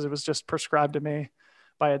to me because it was just prescribed to me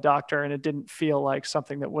by a doctor, and it didn't feel like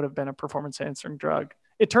something that would have been a performance enhancing drug.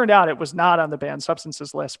 It turned out it was not on the banned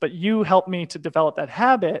substances list, but you helped me to develop that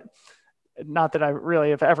habit. Not that I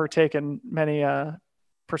really have ever taken many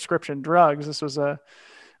prescription drugs. This was a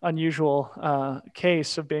unusual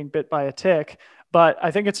case of being bit by a tick. But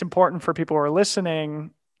I think it's important for people who are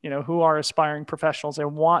listening, who are aspiring professionals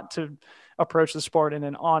and want to approach the sport in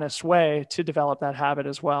an honest way, to develop that habit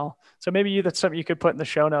as well. So maybe that's something you could put in the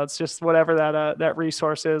show notes, just whatever that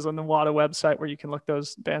resource is on the WADA website where you can look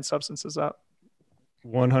those banned substances up.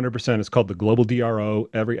 100%. It's called the Global DRO.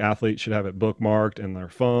 Every athlete should have it bookmarked in their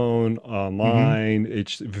phone, online. Mm-hmm.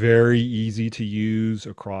 It's very easy to use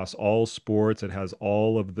across all sports. It has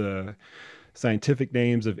all of the scientific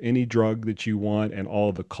names of any drug that you want and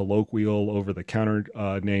all the colloquial over-the-counter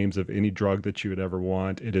names of any drug that you would ever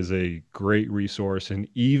want. It is a great resource. And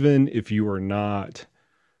even if you are not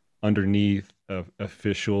underneath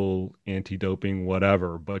official anti-doping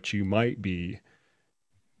whatever, but you might be,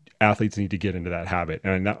 athletes need to get into that habit.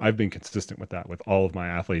 And I've been consistent with that with all of my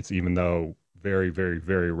athletes, even though very, very,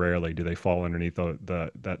 very rarely do they fall underneath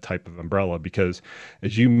that type of umbrella, because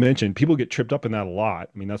as you mentioned, people get tripped up in that a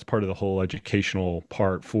lot. I mean, that's part of the whole educational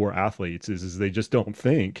part for athletes is they just don't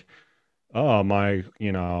think, I'm going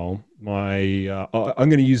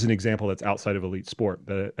to use an example that's outside of elite sport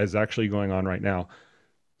that is actually going on right now.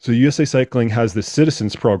 So USA Cycling has this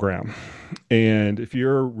citizens program. And if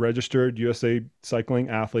you're a registered USA Cycling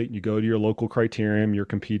athlete, you go to your local criterium, you're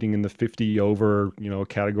competing in the 50 over,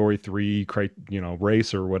 category 3,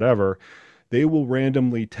 race or whatever, they will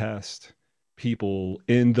randomly test people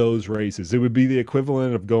in those races. It would be the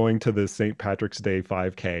equivalent of going to the St. Patrick's Day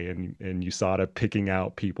 5K and USADA picking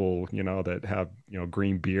out people, that have,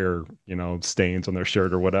 green beer, stains on their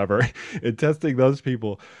shirt or whatever, and testing those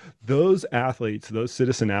people. Those athletes, those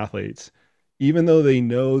citizen athletes, even though they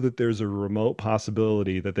know that there's a remote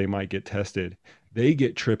possibility that they might get tested, they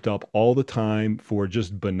get tripped up all the time for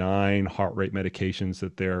just benign heart rate medications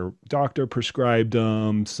that their doctor prescribed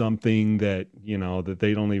them, something that, that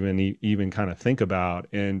they don't even kind of think about.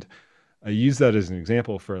 And I use that as an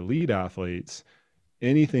example for elite athletes.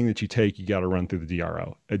 Anything that you take, you got to run through the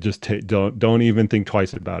DRO. Don't even think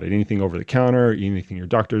twice about it. Anything over the counter, anything your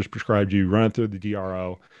doctor's prescribed you, run it through the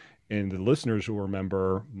DRO. And the listeners will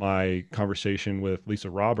remember my conversation with Lisa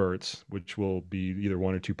Roberts, which will be either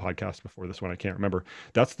 1 or 2 podcasts before this one. I can't remember.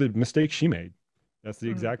 That's the mistake she made. That's the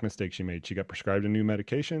exact mistake she made. She got prescribed a new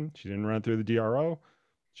medication. She didn't run through the DRO.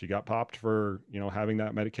 She got popped for, having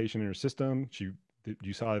that medication in her system.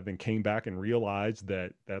 You saw it, then came back and realized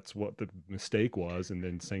that that's what the mistake was, and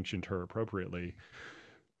then sanctioned her appropriately.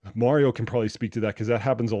 Mario can probably speak to that because that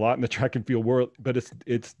happens a lot in the track and field world, but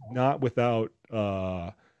it's not without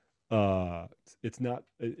it's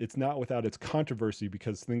not without its controversy,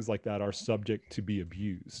 because things like that are subject to be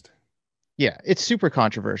abused. Yeah, it's super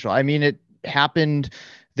controversial. I mean, it happened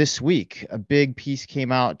this week. A big piece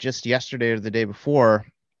came out just yesterday or the day before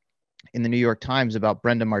in the New York Times about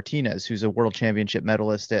Brenda Martinez, who's a world championship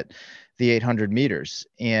medalist at the 800 meters.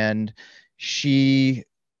 And she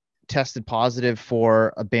tested positive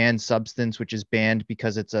for a banned substance, which is banned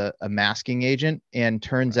because it's a masking agent. And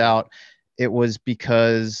turns out it was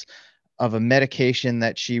because of a medication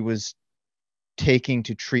that she was taking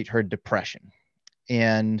to treat her depression.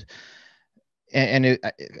 And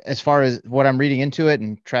as far as what I'm reading into it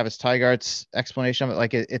and Travis Teigart's explanation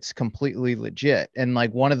of it, it's completely legit. And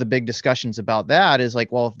one of the big discussions about that is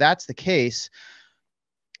well, if that's the case,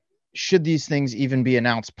 should these things even be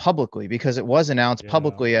announced publicly? Because it was announced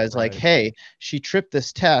publicly as hey, she tripped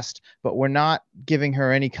this test, but we're not giving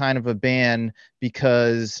her any kind of a ban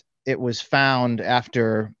because it was found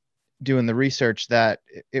after doing the research that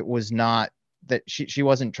it was not, that she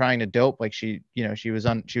wasn't trying to dope. She was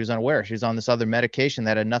unaware. She was on this other medication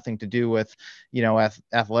that had nothing to do with,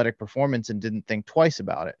 athletic performance, and didn't think twice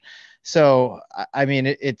about it. So, I mean,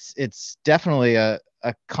 it's definitely a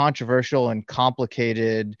controversial and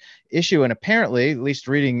complicated issue. And apparently, at least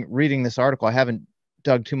reading this article, I haven't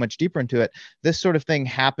dug too much deeper into it. This sort of thing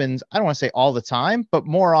happens, I don't want to say all the time, but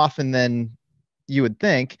more often than you would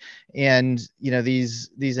think. And, these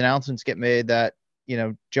announcements get made that,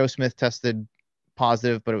 Joe Smith tested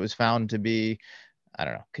positive, but it was found to be, I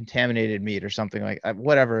don't know, contaminated meat or something like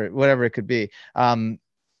whatever it could be. And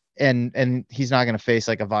he's not going to face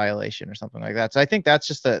a violation or something like that. So I think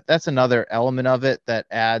that's another element of it that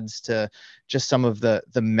adds to just some of the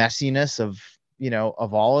messiness of,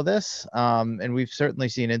 of all of this. And we've certainly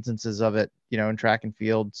seen instances of it, in track and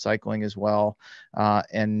field, cycling as well.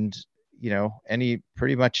 And,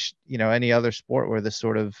 pretty much, any other sport where this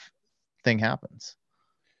sort of thing happens.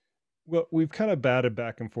 Well, we've kind of batted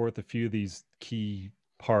back and forth a few of these key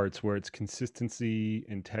parts where it's consistency,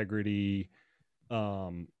 integrity,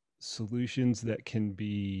 solutions that can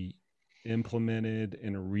be implemented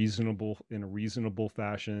in a reasonable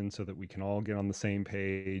fashion so that we can all get on the same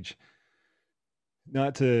page.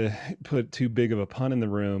 Not to put too big of a pun in the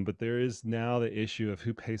room, but there is now the issue of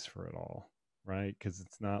who pays for it all, right? Because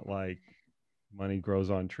it's not like money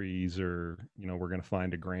grows on trees, or we're going to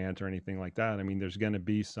find a grant or anything like that. I mean, there's going to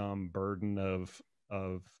be some burden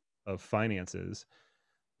of finances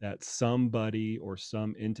that somebody or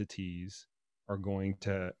some entities are going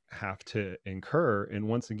to have to incur. And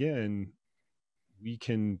once again, we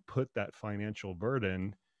can put that financial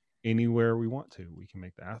burden anywhere we want to. We can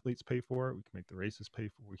make the athletes pay for it. We can make the races pay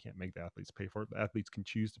for it. We can't make the athletes pay for it. The athletes can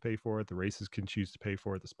choose to pay for it. The races can choose to pay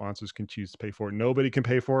for it. The sponsors can choose to pay for it. Nobody can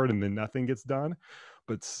pay for it, and then nothing gets done.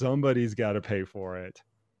 But somebody's got to pay for it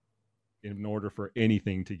in order for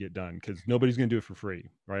anything to get done, because nobody's going to do it for free,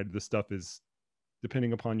 right? This stuff is,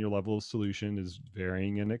 depending upon your level of solution, is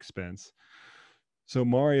varying in expense. So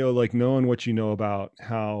Mario, like, knowing what you know about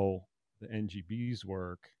how the NGBs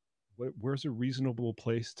work, where's a reasonable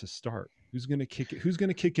place to start? Who's going to kick it? Who's going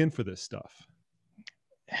to kick in for this stuff?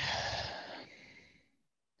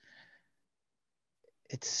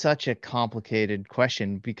 It's such a complicated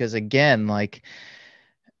question because, again, like,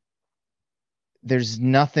 there's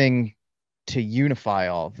nothing to unify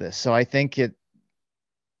all of this. So I think it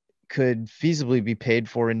could feasibly be paid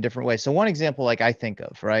for in different ways. So one example, like, I think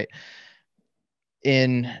of, right,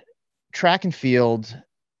 in track and field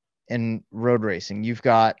and road racing, you've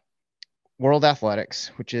got World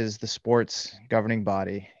Athletics, which is the sports governing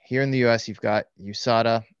body. Here in the US, you've got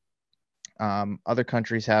USADA. Other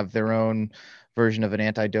countries have their own version of an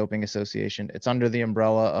anti-doping association. It's under the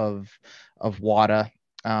umbrella of WADA.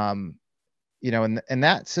 And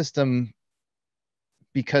that system,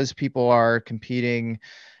 because people are competing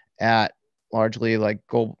at largely like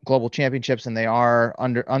global championships, and they are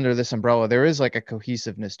under this umbrella, there is like a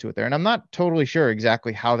cohesiveness to it there. And I'm not totally sure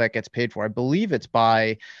exactly how that gets paid for. I believe it's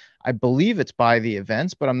by the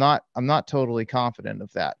events, but I'm not totally confident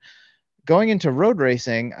of that. Going into road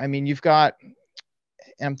racing, I mean, you've got,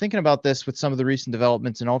 and I'm thinking about this with some of the recent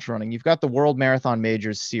developments in ultrarunning, you've got the World Marathon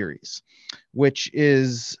Majors series, which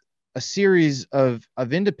is a series of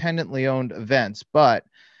independently owned events, but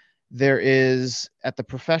there is, at the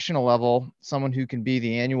professional level, someone who can be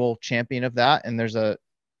the annual champion of that. And there's a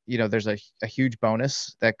huge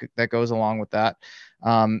bonus that goes along with that.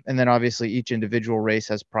 And then obviously each individual race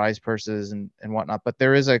has prize purses and whatnot, but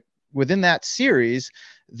there is within that series,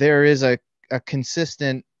 there is a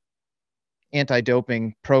consistent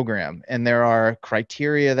anti-doping program, and there are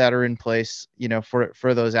criteria that are in place,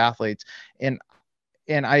 for those athletes. And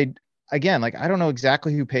again, like, I don't know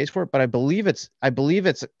exactly who pays for it, but I believe it's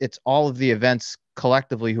all of the events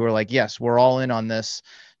collectively who are like, yes, we're all in on this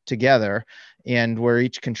together, and we're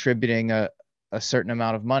each contributing a certain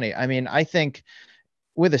amount of money. I mean, I think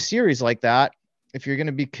with a series like that, if you're going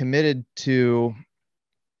to be committed to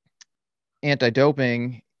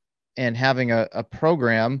anti-doping and having a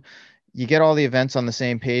program, you get all the events on the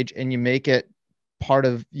same page, and you make it part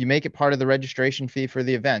of the registration fee for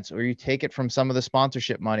the events, or you take it from some of the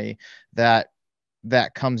sponsorship money that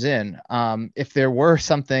comes in. If there were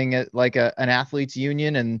something like an athletes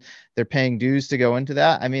union and they're paying dues to go into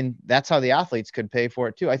that, I mean, that's how the athletes could pay for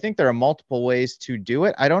it too. I think there are multiple ways to do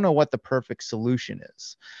it. I don't know what the perfect solution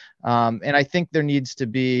is. And I think there needs to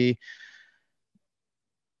be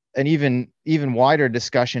an even wider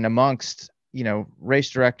discussion amongst, race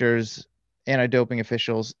directors, anti-doping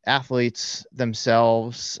officials, athletes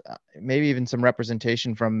themselves, maybe even some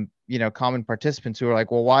representation from, common participants who are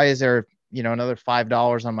like, well, why is there, another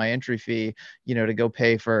 $5 on my entry fee, to go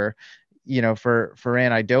pay for, for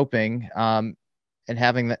anti-doping, and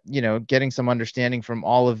having that, getting some understanding from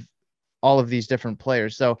all of these different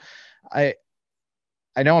players. So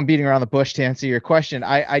I know I'm beating around the bush to answer your question.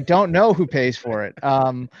 I don't know who pays for it.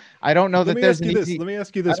 I don't know that there's an easy. Let me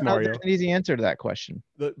ask you this, Mario. There's an easy answer to that question.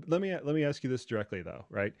 Let me ask you this directly, though.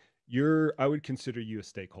 Right, I would consider you a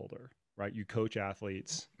stakeholder, right? You coach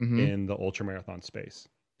athletes in the ultramarathon space.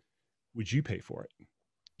 Would you pay for it?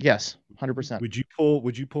 Yes, 100%. Would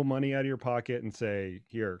you pull money out of your pocket and say,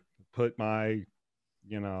 here, put my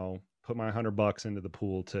 $100 into the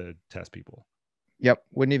pool to test people? Yep,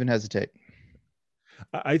 wouldn't even hesitate.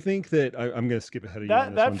 I think that I'm going to skip ahead of you on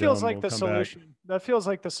this that one. feels Dylan. like We'll the come solution. back. That feels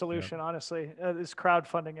like the solution, honestly, is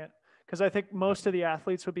crowdfunding it. Because I think most of the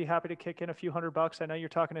athletes would be happy to kick in a few $100. I know you're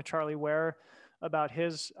talking to Charlie Ware about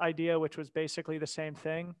his idea, which was basically the same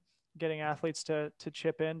thing, getting athletes to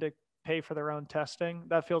chip in to pay for their own testing.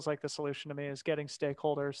 That feels like the solution to me, is getting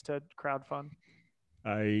stakeholders to crowdfund.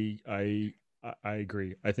 I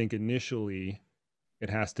agree. I think initially it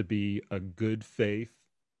has to be a good faith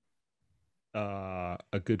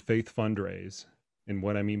fundraise. And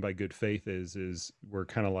what I mean by good faith is we're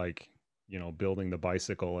kind of like, building the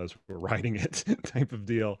bicycle as we're riding it type of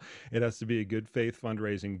deal. It has to be a good faith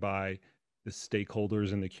fundraising by the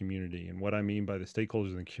stakeholders in the community. And what I mean by the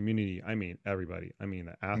stakeholders in the community, I mean everybody. I mean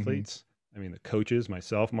the athletes, I mean the coaches,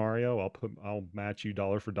 myself, Mario. I'll match you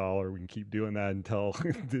dollar for dollar. We can keep doing that until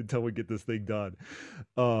until we get this thing done.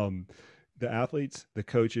 The athletes, the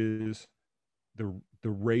coaches, the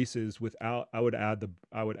races, without I would add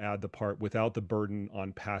the part without the burden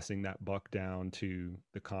on passing that buck down to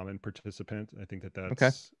the common participant. I think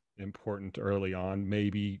that's important early on.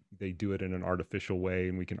 Maybe they do it in an artificial way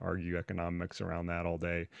and we can argue economics around that all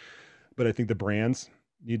day. But I think the brands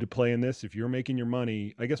need to play in this. If you're making your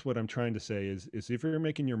money, I guess what I'm trying to say is if you're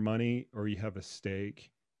making your money or you have a stake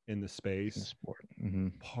in the space, In the sport.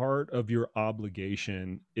 part of your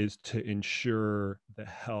obligation is to ensure the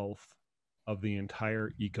health of the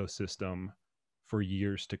entire ecosystem for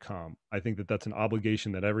years to come. I think that's an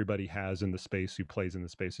obligation that everybody has in the space who plays in the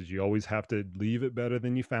spaces. You always have to leave it better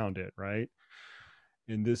than you found it, right?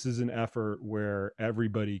 And this is an effort where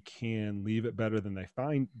everybody can leave it better than they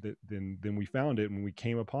find than we found it when we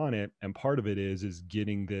came upon it. And part of it is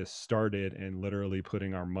getting this started and literally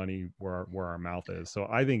putting our money where our mouth is. So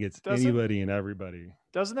I think it's anybody and everybody.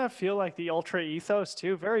 Doesn't that feel like the ultra ethos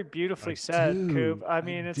too? Very beautifully said, Koop. I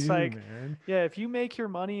mean, it's like, man. Yeah, if you make your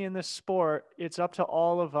money in this sport, it's up to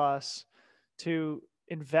all of us to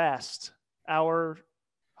invest our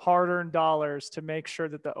hard-earned dollars to make sure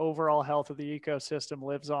that the overall health of the ecosystem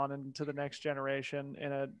lives on into the next generation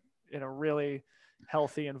in a really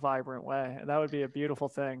healthy and vibrant way. And that would be a beautiful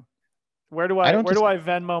thing. Where do I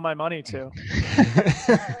Venmo my money to?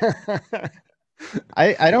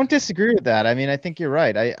 I don't disagree with that. I mean, I think you're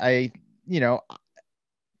right.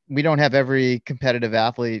 We don't have every competitive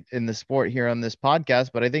athlete in the sport here on this podcast,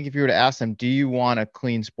 but I think if you were to ask them, do you want a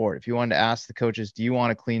clean sport? If you wanted to ask the coaches, do you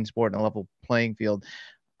want a clean sport and a level playing field?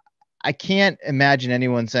 I can't imagine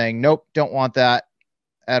anyone saying, nope, don't want that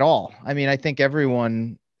at all. I mean, I think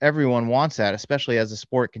everyone wants that, especially as the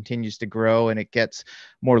sport continues to grow and it gets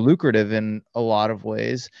more lucrative in a lot of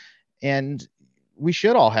ways. And we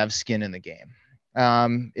should all have skin in the game.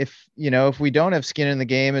 If we don't have skin in the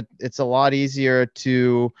game, it's a lot easier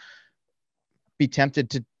to be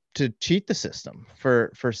tempted to cheat the system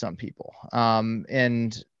for some people.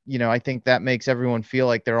 And I think that makes everyone feel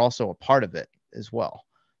like they're also a part of it as well.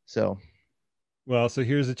 So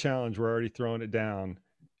here's the challenge. We're already throwing it down.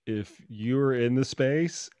 If you're in the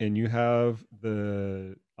space and you have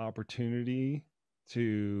the opportunity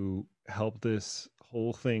to help this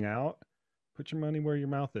whole thing out, put your money where your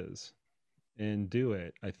mouth is and do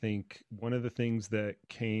it. I think one of the things that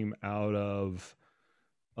came out of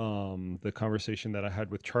the conversation that I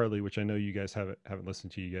had with Charlie, which I know you guys haven't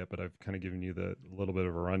listened to yet, but I've kind of given you the little bit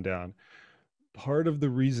of a rundown. Part of the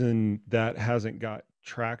reason that hasn't got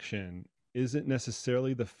traction isn't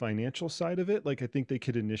necessarily the financial side of it. Like I think they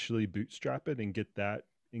could initially bootstrap it and get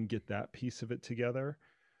that piece of it together,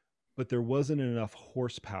 but there wasn't enough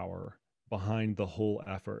horsepower behind the whole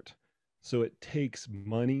effort. So it takes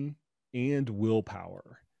money and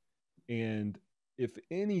willpower. And if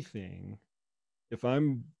anything, if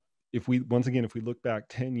we look back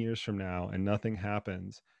 10 years from now and nothing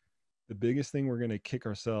happens, the biggest thing we're going to kick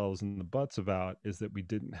ourselves in the butts about is that we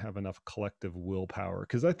didn't have enough collective willpower.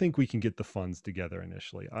 Because I think we can get the funds together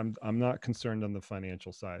initially. I'm not concerned on the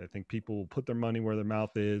financial side. I think people will put their money where their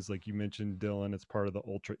mouth is. Like you mentioned, Dylan, it's part of the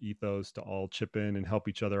ultra ethos to all chip in and help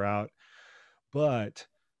each other out. But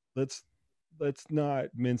let's not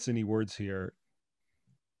mince any words here.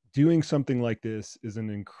 Doing something like this is an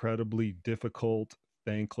incredibly difficult,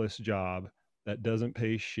 thankless job that doesn't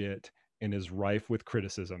pay shit and is rife with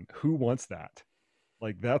criticism. Who wants that?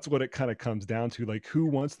 Like, that's what it kind of comes down to. Like, who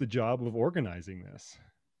wants the job of organizing this?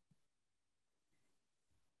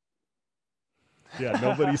 Yeah,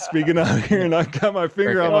 nobody's speaking out here, and I've got my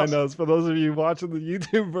finger on my nose for those of you watching the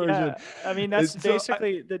YouTube version. Yeah, I mean, that's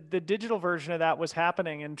basically the digital version of that was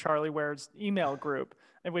happening in Charlie Ware's email group,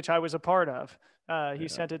 in which I was a part of. He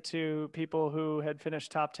sent it to people who had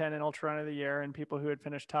finished top 10 in Ultra Run of the Year and people who had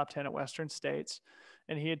finished top 10 at Western States.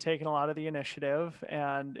 And he had taken a lot of the initiative,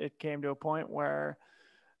 and it came to a point where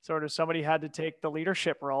sort of somebody had to take the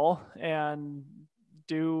leadership role and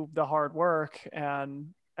do the hard work. And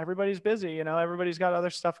everybody's busy, everybody's got other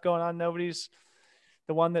stuff going on. Nobody's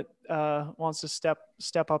the one that wants to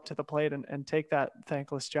step up to the plate and take that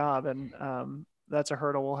thankless job. And that's a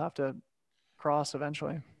hurdle we'll have to cross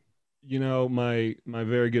eventually. My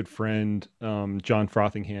very good friend, John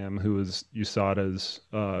Frothingham, who was USADA's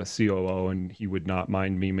COO, and he would not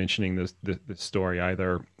mind me mentioning this story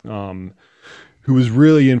either, who was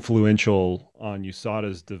really influential on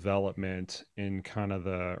USADA's development in kind of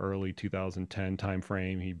the early 2010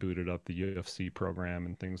 timeframe. He booted up the UFC program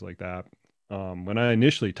and things like that. When I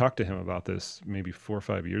initially talked to him about this, maybe 4 or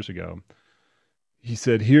 5 years ago, he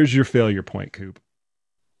said, "Here's your failure point, Koop.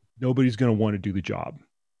 Nobody's going to want to do the job.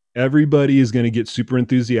 Everybody is going to get super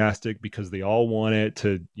enthusiastic because they all want it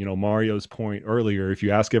to, Mario's point earlier. If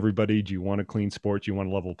you ask everybody, do you want a clean sport? Do you want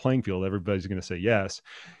a level playing field? Everybody's going to say yes.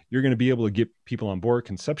 You're going to be able to get people on board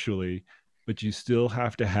conceptually, but you still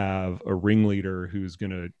have to have a ringleader who's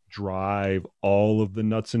going to drive all of the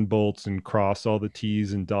nuts and bolts and cross all the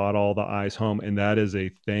T's and dot all the I's home. And that is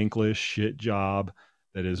a thankless shit job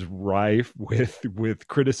that is rife with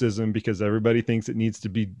criticism because everybody thinks it needs to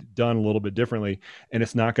be done a little bit differently, and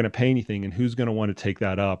it's not going to pay anything. And who's going to want to take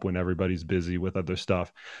that up when everybody's busy with other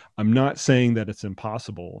stuff?" I'm not saying that it's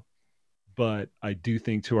impossible, but I do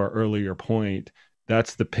think, to our earlier point,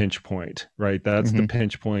 that's the pinch point, right? That's the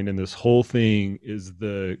pinch point. And this whole thing is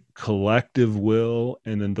the collective will,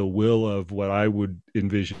 and then the will of what I would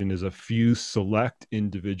envision is a few select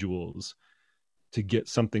individuals to get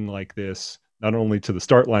something like this not only to the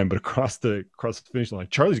start line, but across the finish line.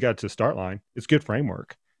 Charlie's got to the start line. It's good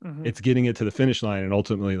framework. It's getting it to the finish line and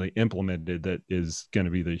ultimately implemented that is going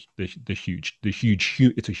to be the huge.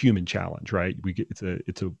 It's a human challenge, right? It's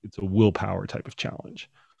a willpower type of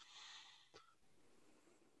challenge.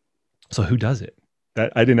 So who does it?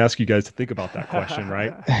 That I didn't ask you guys to think about that question,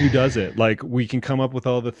 right? Who does it? Like, we can come up with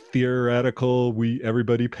all the theoretical,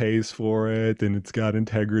 everybody pays for it and it's got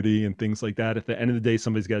integrity and things like that. At the end of the day,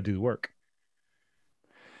 somebody's got to do the work.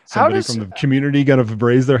 Somebody from the community got to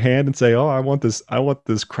raise their hand and say, "Oh, I want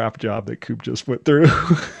this crap job that Koop just went through."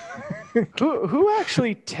 Who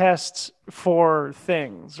actually tests for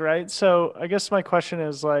things, right? So I guess my question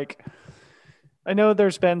is, like, I know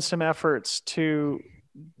there's been some efforts to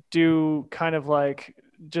do kind of like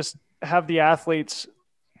just have the athletes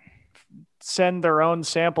send their own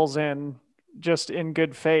samples in just in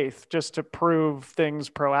good faith, just to prove things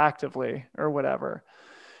proactively or whatever.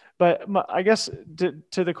 But I guess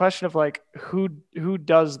to the question of like who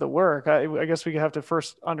does the work, I guess we have to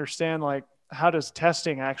first understand, like, how does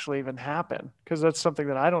testing actually even happen? Because that's something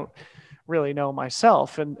that I don't really know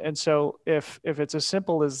myself. And so if it's as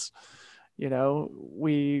simple as,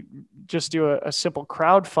 we just do a simple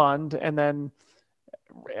crowd fund and then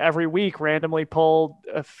every week randomly pull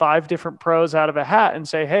 5 different pros out of a hat and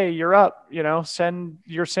say, "Hey, you're up, send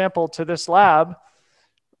your sample to this lab."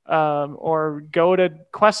 Or go to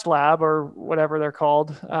Quest Lab or whatever they're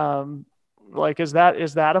called. Like, is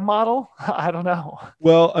that a model? I don't know.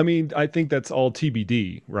 Well, I mean, I think that's all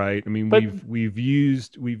TBD, right? I mean, we've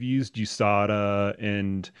used USADA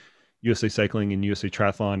and USA Cycling and USA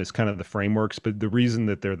Triathlon as kind of the frameworks, but the reason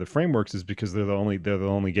that they're the frameworks is because they're the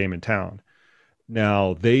only game in town.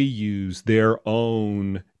 Now, they use their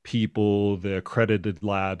own people, the accredited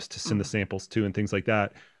labs, to send the samples to and things like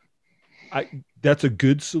that. That's a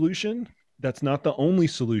good solution. That's not the only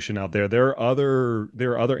solution out there. There are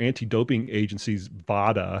other anti-doping agencies.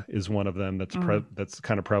 VADA is one of them that's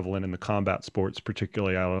kind of prevalent in the combat sports,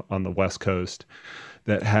 particularly out on the West Coast,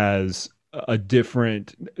 that has a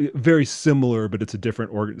different, very similar, but it's a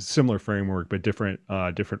different similar framework, but different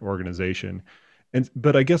organization.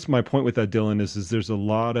 But I guess my point with that, Dylan, is there's a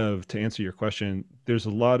lot of, to answer your question, there's a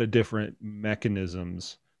lot of different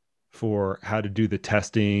mechanisms for how to do the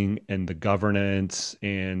testing and the governance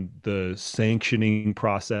and the sanctioning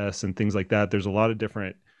process and things like that. There's a lot of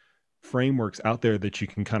different frameworks out there that you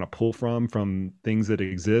can kind of pull from things that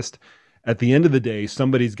exist. At the end of the day,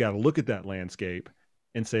 somebody's got to look at that landscape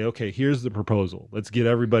and say, "Okay, here's the proposal. Let's get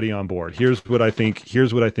everybody on board. Here's what I think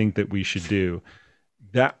that we should do."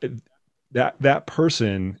 That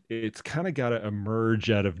person, it's kind of got to emerge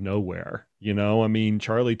out of nowhere. I mean,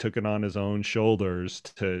 Charlie took it on his own shoulders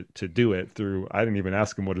to do it through, I didn't even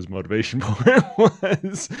ask him what his motivation for it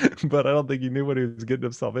was, but I don't think he knew what he was getting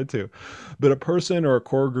himself into. But a person or a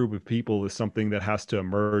core group of people is something that has to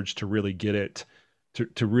emerge to really get it,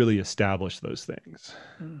 to really establish those things.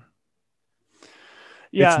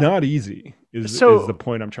 Yeah. It's not easy is the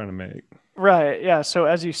point I'm trying to make. Right. Yeah. So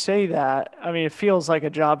as you say that, I mean, it feels like a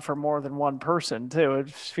job for more than one person too. It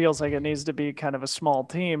feels like it needs to be kind of a small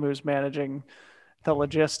team who's managing the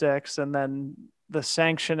logistics and then the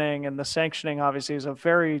sanctioning, and the sanctioning obviously is a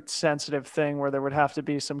very sensitive thing where there would have to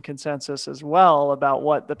be some consensus as well about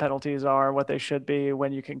what the penalties are, what they should be,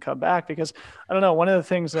 when you can come back. Because I don't know, one of the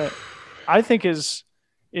things that I think is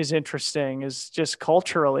interesting is just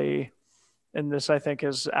culturally, and this I think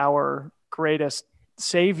is our greatest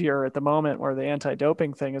savior at the moment where the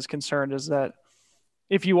anti-doping thing is concerned, is that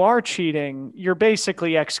if you are cheating, you're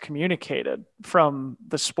basically excommunicated from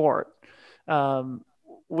the sport.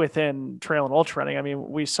 Within trail and ultra running. I mean,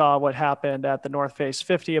 we saw what happened at the North Face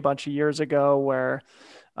 50 a bunch of years ago, where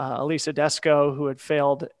Elisa Desco, who had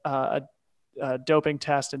failed a doping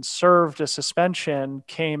test and served a suspension,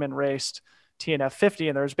 came and raced TNF 50,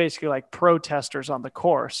 and there was basically like protesters on the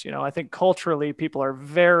course. You know, I think culturally people are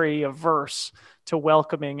very averse to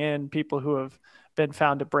welcoming in people who have been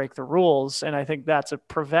found to break the rules. And I think that's a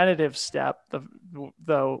preventative step,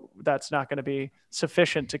 though that's not going to be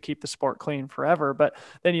sufficient to keep the sport clean forever. But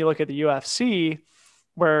then you look at the UFC,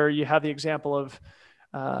 where you have the example of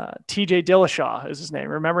TJ Dillashaw is his name.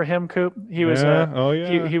 Remember him, Koop? He was he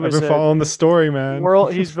was I've been following the story, man.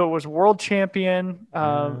 Was world champion,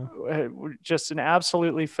 just an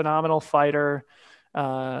absolutely phenomenal fighter.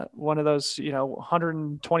 One of those,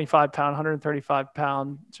 125 pound, 135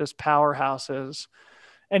 pound, just powerhouses.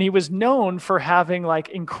 And he was known for having like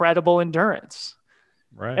incredible endurance.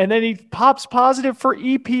 Right. And then he pops positive for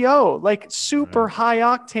EPO, like super high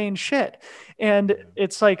octane shit. And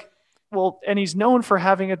it's like, well, and he's known for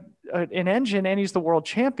having an engine, and he's the world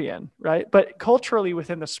champion. Right. But culturally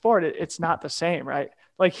within the sport, it's not the same. Right.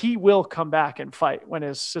 Like he will come back and fight when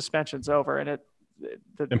his suspension's over, and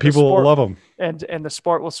people will love him, and the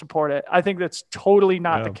sport will support it. I think that's totally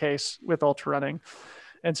not the case with ultra running.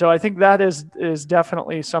 And so I think that is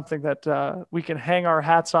definitely something that we can hang our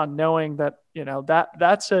hats on, knowing that,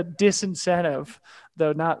 that's a disincentive,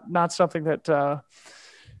 though not something that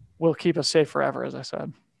will keep us safe forever, as I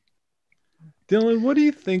said. Dylan, what do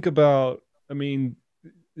you think about, I mean,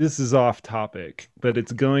 this is off topic, but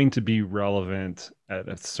it's going to be relevant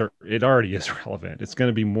it already is relevant. It's going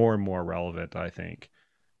to be more and more relevant, I think.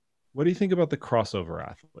 What do you think about the crossover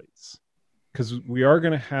athletes? Because we are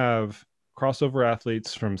going to have crossover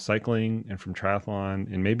athletes from cycling and from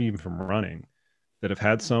triathlon and maybe even from running that have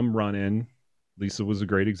had some run in. Lisa was a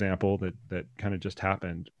great example that kind of just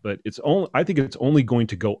happened, but I think it's only going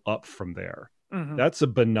to go up from there. Mm-hmm. That's a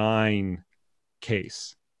benign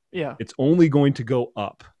case. Yeah. It's only going to go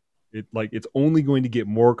up. It's only going to get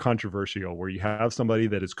more controversial, where you have somebody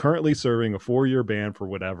that is currently serving a 4-year ban for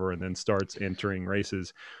whatever and then starts entering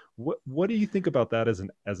races. What do you think about that as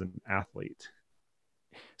an athlete?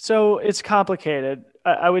 So it's complicated.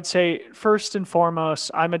 I would say first and foremost,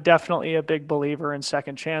 I'm definitely a big believer in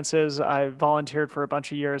second chances. I volunteered for a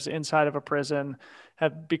bunch of years inside of a prison,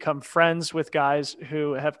 have become friends with guys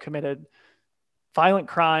who have committed violent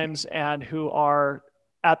crimes and who are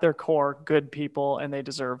at their core good people, and they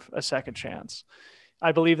deserve a second chance.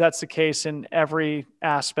 I believe that's the case in every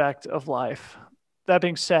aspect of life. That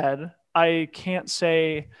being said, I can't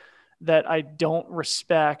say that I don't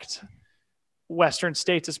respect Western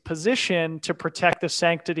states' position to protect the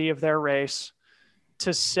sanctity of their race,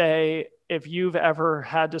 to say, if you've ever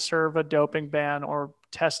had to serve a doping ban or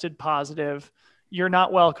tested positive, you're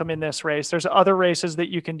not welcome in this race. There's other races that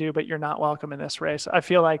you can do, but you're not welcome in this race. I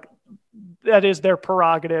feel like that is their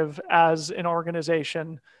prerogative as an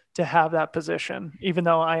organization to have that position, even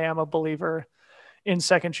though I am a believer in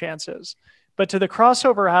second chances. But to the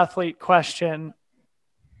crossover athlete question,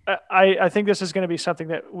 I think this is going to be something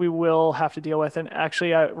that we will have to deal with. And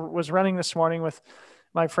actually, I was running this morning with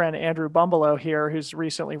my friend Andrew Bumbelow here, who's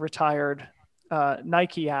recently retired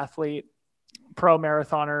Nike athlete, pro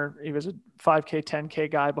marathoner. He was a 5K,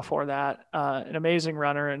 10K guy before that, an amazing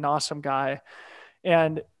runner, an awesome guy.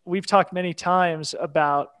 And we've talked many times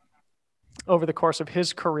about, over the course of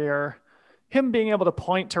his career, him being able to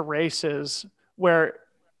point to races where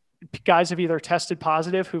guys have either tested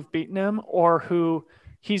positive who've beaten him or who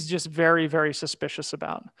he's just very, very suspicious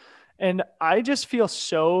about. And I just feel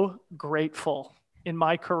so grateful in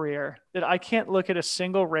my career that I can't look at a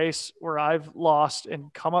single race where I've lost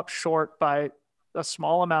and come up short by a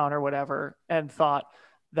small amount or whatever and thought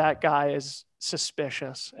that guy is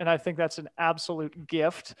suspicious. And I think that's an absolute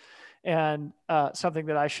gift and something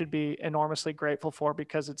that I should be enormously grateful for,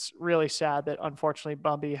 because it's really sad that unfortunately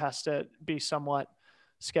Bumby has to be somewhat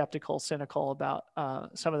skeptical, cynical about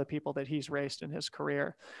some of the people that he's raced in his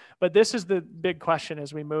career. But this is the big question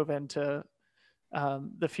as we move into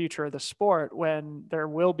the future of the sport, when there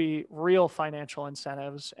will be real financial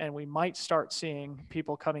incentives and we might start seeing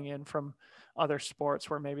people coming in from other sports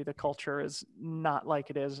where maybe the culture is not like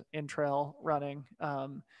it is in trail running.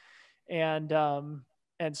 And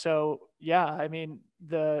so, yeah, I mean,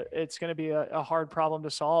 it's going to be a hard problem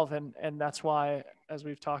to solve. And that's why, as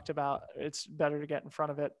we've talked about, it's better to get in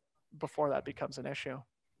front of it before that becomes an issue.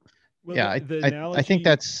 Well, Yeah, the I analogy. think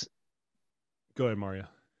that's. Go ahead, Mario.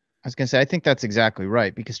 I was going to say, I think that's exactly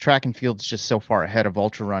right, because track and field is just so far ahead of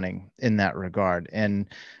ultra running in that regard. And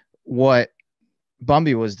what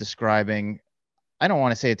Bumby was describing, I don't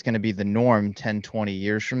want to say it's going to be the norm 10, 20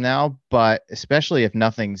 years from now, but especially if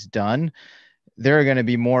nothing's done, there are going to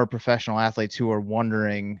be more professional athletes who are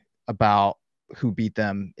wondering about who beat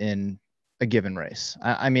them in a given race.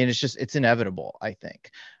 I mean, it's inevitable, I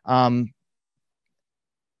think. And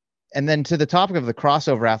then to the topic of the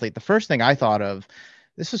crossover athlete, the first thing I thought of,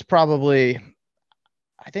 this was probably,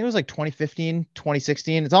 I think it was like 2015,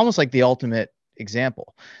 2016. It's almost like the ultimate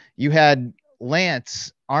example. You had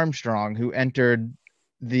Lance Armstrong, who entered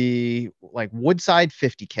the like Woodside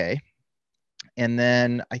 50K. And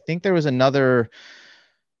then I think there was another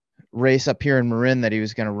race up here in Marin that he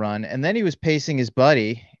was going to run. And then he was pacing his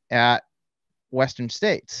buddy at Western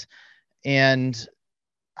States. And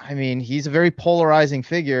I mean, he's a very polarizing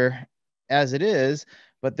figure as it is,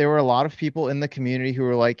 but there were a lot of people in the community who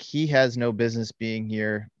were like, he has no business being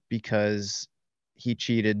here because he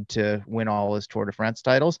cheated to win all his Tour de France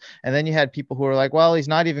titles. And then you had people who were like, well, he's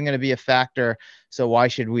not even going to be a factor. So why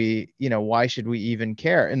should we even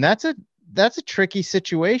care? And that's a tricky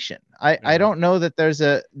situation. I don't know that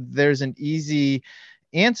there's an easy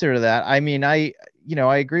answer to that. I mean, I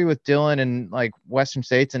agree with Dylan and like Western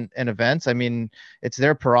States and events. I mean, it's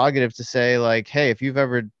their prerogative to say like, hey, if you've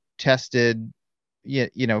ever tested,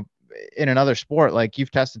 in another sport, like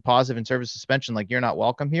you've tested positive in service suspension, like you're not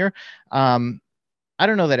welcome here. I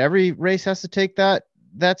don't know that every race has to take that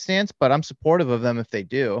stance, but I'm supportive of them if they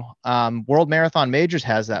do. World Marathon Majors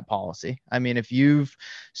has that policy. I mean, if you've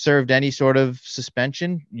served any sort of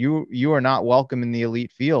suspension, you are not welcome in the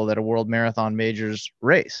elite field at a World Marathon Majors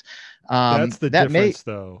race. That's the difference,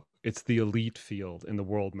 though. It's the elite field in the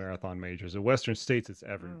World Marathon Majors. At Western States, it's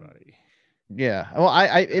everybody. Yeah. Well,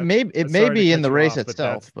 it may be in the race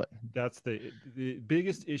itself, but that's the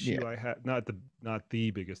biggest issue I have. Not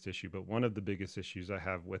the biggest issue, but one of the biggest issues I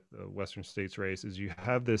have with the Western States race is you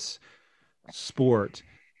have this sport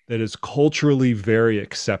that is culturally very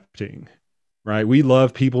accepting, right? We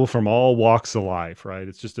love people from all walks of life, right?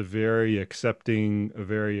 It's just a very accepting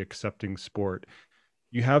sport.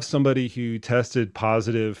 You have somebody who tested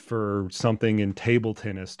positive for something in table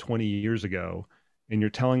tennis 20 years ago, and you're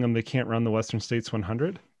telling them they can't run the Western States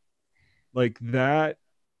 100? Like, that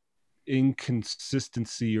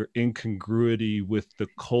inconsistency or incongruity with the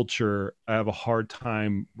culture, I have a hard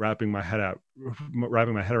time wrapping my head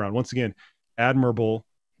around. Once again, admirable.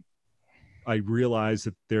 I realize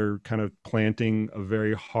that they're kind of planting a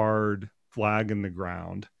very hard flag in the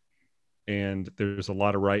ground, and there's a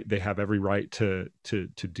lot of right. They have every right to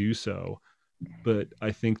do so. But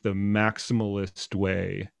I think the maximalist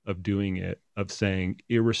way of doing it, of saying,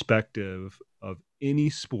 irrespective of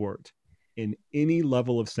any sport in any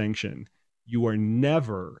level of sanction, you are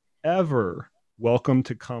never, ever welcome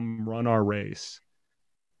to come run our race,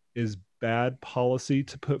 is bad policy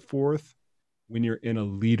to put forth when you're in a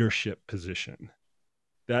leadership position.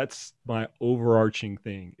 That's my overarching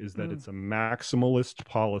thing, is that it's a maximalist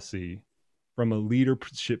policy from a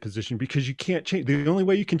leadership position, because you can't change. The only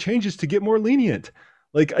way you can change is to get more lenient.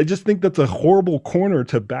 Like, I just think that's a horrible corner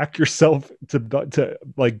to back yourself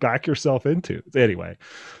into. Anyway,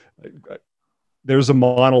 there's a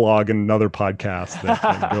monologue in another podcast that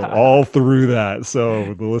can go all through that,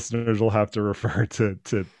 so the listeners will have to refer to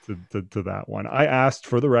that one. I asked,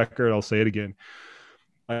 for the record, I'll say it again,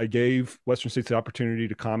 I gave Western States the opportunity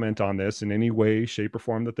to comment on this in any way, shape, or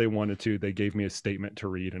form that they wanted to. They gave me a statement to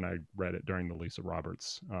read, and I read it during the Lisa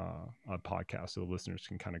Roberts podcast, so the listeners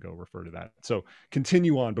can kind of go refer to that. So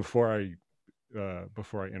continue on before I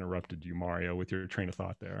interrupted you, Mario, with your train of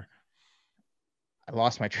thought there. I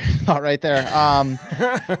lost my train of thought right there.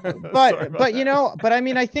 But I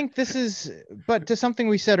mean, I think but to something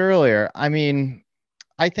we said earlier, I mean,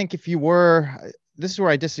 I think this is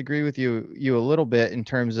where I disagree with you a little bit in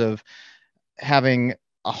terms of having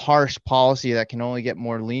a harsh policy that can only get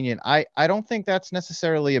more lenient. I don't think that's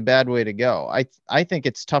necessarily a bad way to go. I think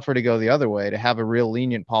it's tougher to go the other way, to have a real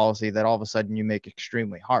lenient policy that all of a sudden you make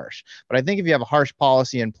extremely harsh. But I think if you have a harsh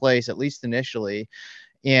policy in place, at least initially,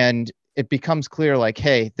 and it becomes clear, like,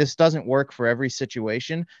 hey, this doesn't work for every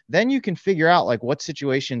situation, then you can figure out like what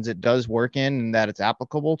situations it does work in and that it's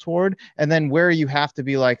applicable toward. And then where you have to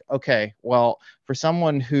be like, okay, well, for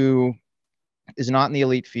someone who is not in the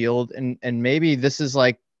elite field, and maybe this is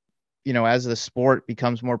like as the sport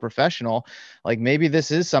becomes more professional, like maybe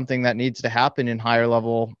this is something that needs to happen in higher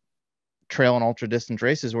level trail and ultra distance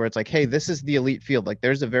races, where it's like, hey, this is the elite field. Like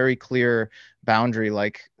there's a very clear boundary,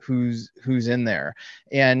 like who's in there.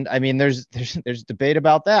 And I mean, there's debate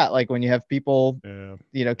about that. Like when you have people,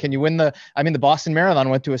 can you win the Boston Marathon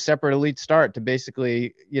went to a separate elite start to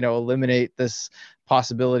basically, eliminate this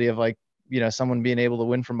possibility of like, someone being able to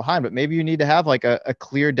win from behind. But maybe you need to have like a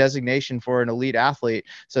clear designation for an elite athlete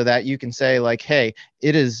so that you can say like, hey,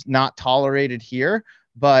 it is not tolerated here.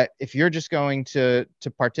 But if you're just going to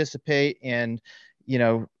participate and,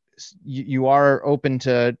 you are open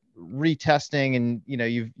to retesting and,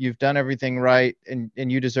 you've done everything right and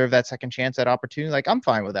you deserve that second chance, that opportunity, like I'm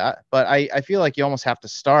fine with that. But I feel like you almost have to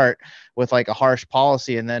start with like a harsh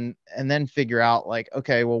policy and then figure out like,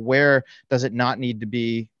 okay, well, where does it not need to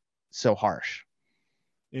be so harsh?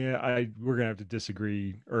 Yeah, we're gonna have to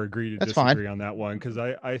disagree or agree to That's disagree fine. on that one, because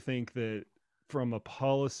I think that from a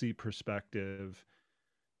policy perspective,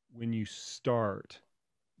 when you start,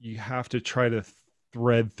 you have to try to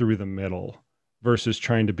thread through the middle versus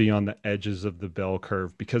trying to be on the edges of the bell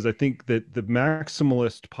curve. Because I think that the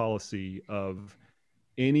maximalist policy of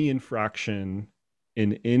any infraction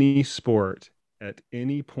in any sport at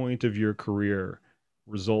any point of your career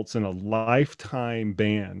results in a lifetime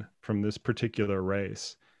ban from this particular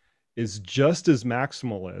race is just as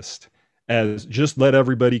maximalist as just let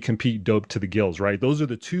everybody compete dope to the gills, right? Those are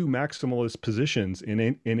the two maximalist positions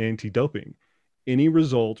in anti-doping. Any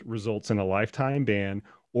result results in a lifetime ban,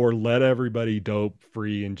 or let everybody dope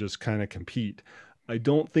free and just kind of compete. I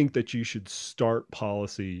don't think that you should start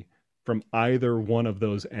policy from either one of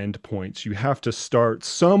those endpoints. You have to start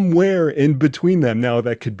somewhere in between them. Now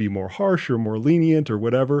that could be more harsh or more lenient or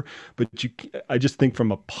whatever, but I just think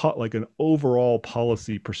from like an overall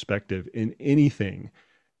policy perspective in anything,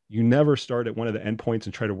 you never start at one of the endpoints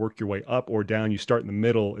and try to work your way up or down. You start in the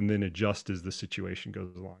middle and then adjust as the situation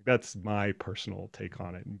goes along. That's my personal take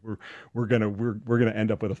on it. And we're gonna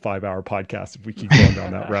end up with a 5-hour podcast if we keep going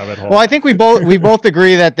down that rabbit hole. Well, I think we both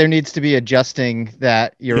agree that there needs to be adjusting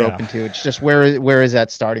that you're open to. It's just where is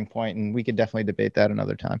that starting point, and we could definitely debate that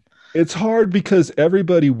another time. It's hard because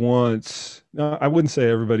everybody wants. I wouldn't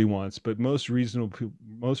say everybody wants, but most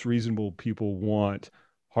reasonable people want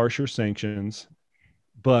harsher sanctions,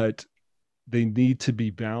 but they need to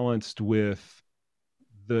be balanced with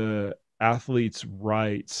the athlete's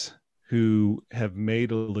rights who have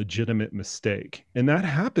made a legitimate mistake. And that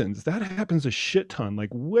happens a shit ton,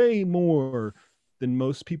 like way more than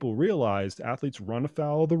most people realize. Athletes run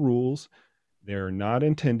afoul of the rules. They're not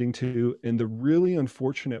intending to. And the really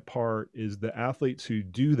unfortunate part is the athletes who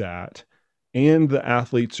do that and the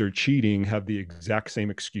athletes who are cheating have the exact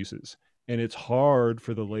same excuses. And it's hard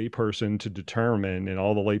for the layperson to determine, and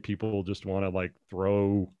all the lay people just want to like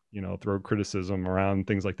throw criticism around,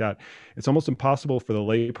 things like that. It's almost impossible for the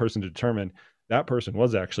layperson to determine that person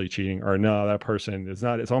was actually cheating or no, that person is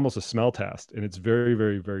not. It's almost a smell test. And it's very,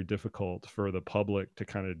 very, very difficult for the public to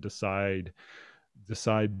kind of decide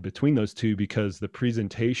between those two, because the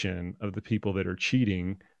presentation of the people that are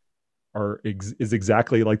cheating is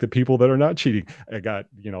exactly like the people that are not cheating. I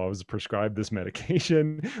was prescribed this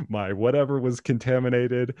medication, my whatever was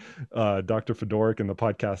contaminated. Dr. Fedorik in the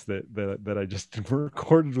podcast that I just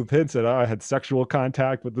recorded with him said, I had sexual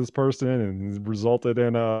contact with this person and it resulted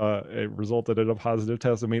in a positive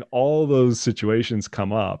test. I mean, all those situations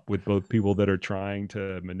come up with both people that are trying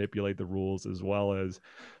to manipulate the rules as well as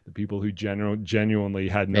the people who genuinely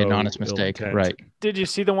had no an honest mistake. Intent. Right. Did you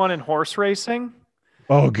see the one in horse racing?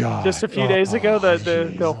 Oh God! Just a few days ago,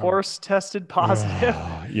 the horse tested positive.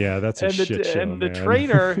 Yeah, that's a shit show, and the man.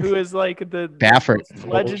 trainer, who is like the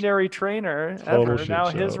legendary trainer ever, now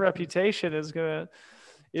his reputation is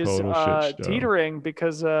teetering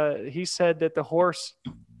because he said that the horse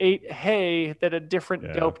ate hay that a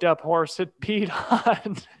different doped up horse had peed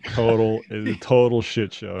on. Total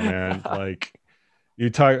shit show, man. Like. We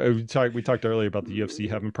talked earlier about the UFC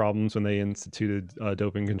having problems when they instituted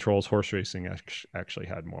doping controls. Horse racing actually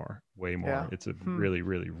had way more. Yeah. It's a really,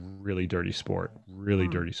 really, really dirty sport.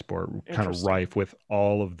 Dirty sport. Kind of rife with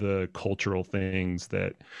all of the cultural things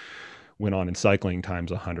that went on in cycling times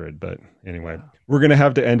 100. But anyway, we're gonna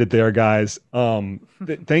have to end it there, guys.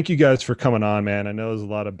 Thank you guys for coming on, man. I know there's a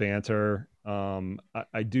lot of banter.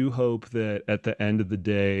 I do hope that at the end of the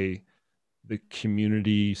day, the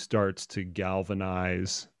community starts to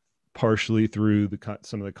galvanize, partially through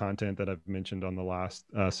some of the content that I've mentioned on the last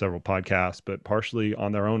several podcasts, but partially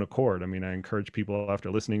on their own accord. I mean, I encourage people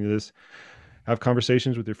after listening to this, have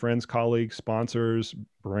conversations with your friends, colleagues, sponsors,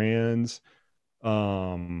 brands,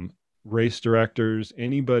 race directors,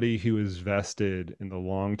 anybody who is vested in the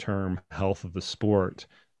long-term health of the sport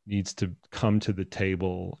needs to come to the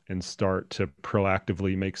table and start to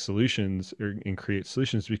proactively make solutions and create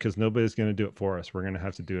solutions, because nobody's going to do it for us. We're going to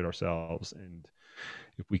have to do it ourselves. And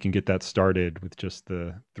if we can get that started with just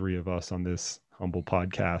the three of us on this humble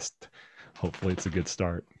podcast, hopefully it's a good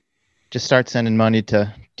start. Just start sending money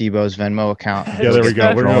to Debo's Venmo account. Yeah, there we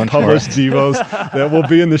go. We're going to publish Debo's. That will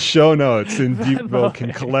be in the show notes, and Debo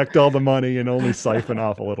can collect all the money and only siphon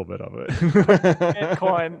off a little bit of it.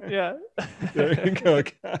 Bitcoin, yeah. There you go.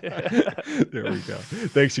 There we go.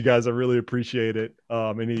 Thanks, you guys. I really appreciate it.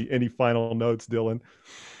 Any final notes, Dylan?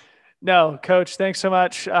 No, Coach, thanks so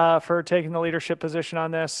much for taking the leadership position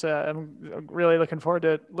on this. I'm really looking forward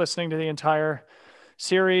to listening to the entire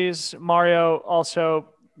series. Mario, also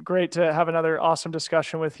great to have another awesome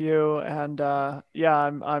discussion with you. And yeah,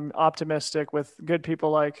 I'm optimistic with good people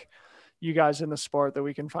like you guys in the sport that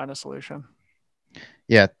we can find a solution.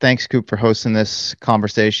 Yeah, thanks, Koop, for hosting this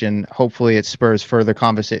conversation. Hopefully it spurs further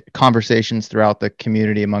conversations throughout the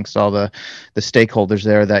community amongst all the stakeholders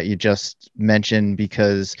there that you just mentioned,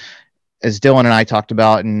 because as Dylan and I talked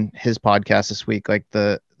about in his podcast this week, like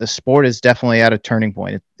the sport is definitely at a turning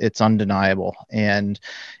point. It's undeniable, and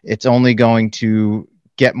it's only going to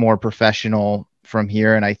get more professional from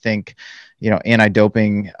here. And I think,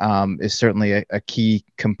 anti-doping is certainly a key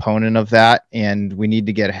component of that. And we need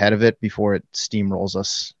to get ahead of it before it steamrolls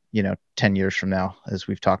us, 10 years from now, as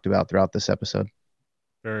we've talked about throughout this episode.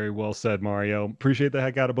 Very well said, Mario. Appreciate the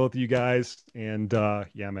heck out of both of you guys. And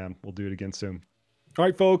yeah, man, we'll do it again soon. All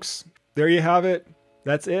right, folks, there you have it.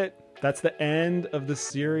 That's it. That's the end of the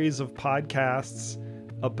series of podcasts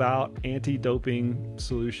about anti-doping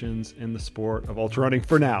solutions in the sport of ultra running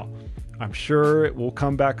for now. I'm sure it will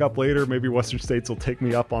come back up later. Maybe Western States will take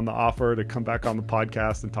me up on the offer to come back on the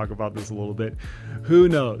podcast and talk about this a little bit. Who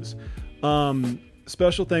knows?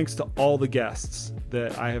 Special thanks to all the guests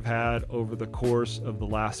that I have had over the course of the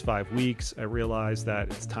last 5 weeks. I realize that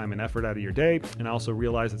it's time and effort out of your day. And I also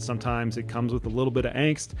realize that sometimes it comes with a little bit of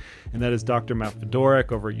angst. And that is Dr. Matt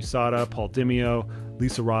Fedoruk over at USADA, Paul Dimio,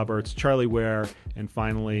 Lisa Roberts, Charlie Ware, and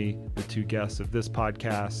finally the two guests of this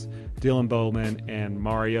podcast, Dylan Bowman and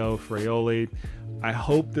Mario Fraoli. I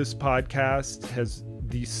hope this podcast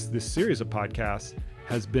this series of podcasts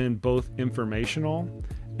has been both informational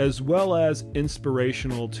as well as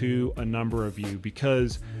inspirational to a number of you,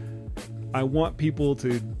 because I want people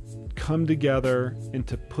to come together and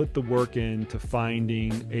to put the work into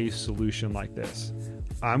finding a solution like this.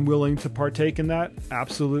 I'm willing to partake in that.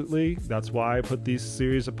 Absolutely. That's why I put these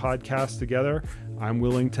series of podcasts together. I'm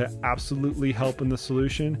willing to absolutely help in the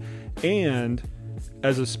solution. And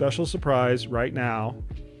as a special surprise right now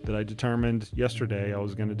that I determined yesterday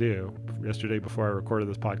before I recorded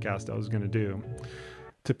this podcast, I was going to do,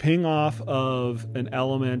 to ping off of an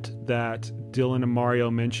element that Dylan and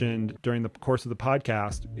Mario mentioned during the course of the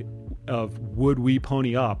podcast of would we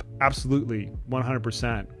pony up? Absolutely,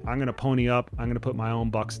 100%. I'm going to pony up. I'm going to put my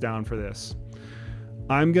own bucks down for this.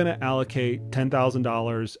 I'm going to allocate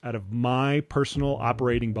 $10,000 out of my personal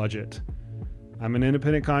operating budget. I'm an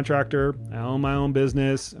independent contractor. I own my own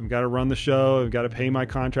business. I've got to run the show. I've got to pay my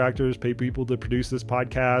contractors, pay people to produce this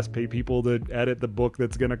podcast, pay people to edit the book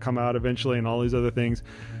that's going to come out eventually, and all these other things.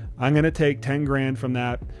 I'm going to take 10 grand from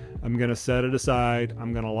that. I'm going to set it aside.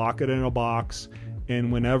 I'm going to lock it in a box.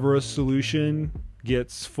 And whenever a solution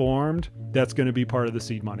gets formed, that's going to be part of the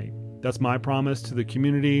seed money. That's my promise to the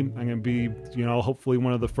community. I'm going to be, hopefully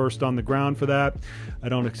one of the first on the ground for that. I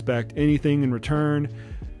don't expect anything in return,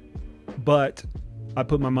 but I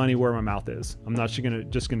put my money where my mouth is. I'm not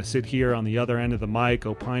just going to sit here on the other end of the mic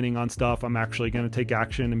opining on stuff. I'm actually going to take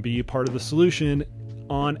action and be a part of the solution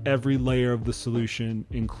on every layer of the solution,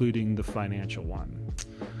 including the financial one.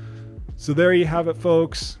 So there you have it,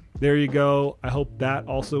 folks. There you go. I hope that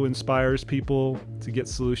also inspires people to get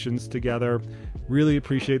solutions together. Really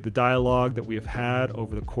appreciate the dialogue that we have had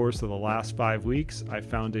over the course of the last 5 weeks. I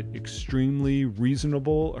found it extremely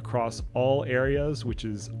reasonable across all areas, which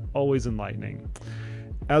is always enlightening.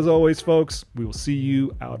 As always, folks, we will see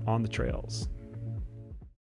you out on the trails.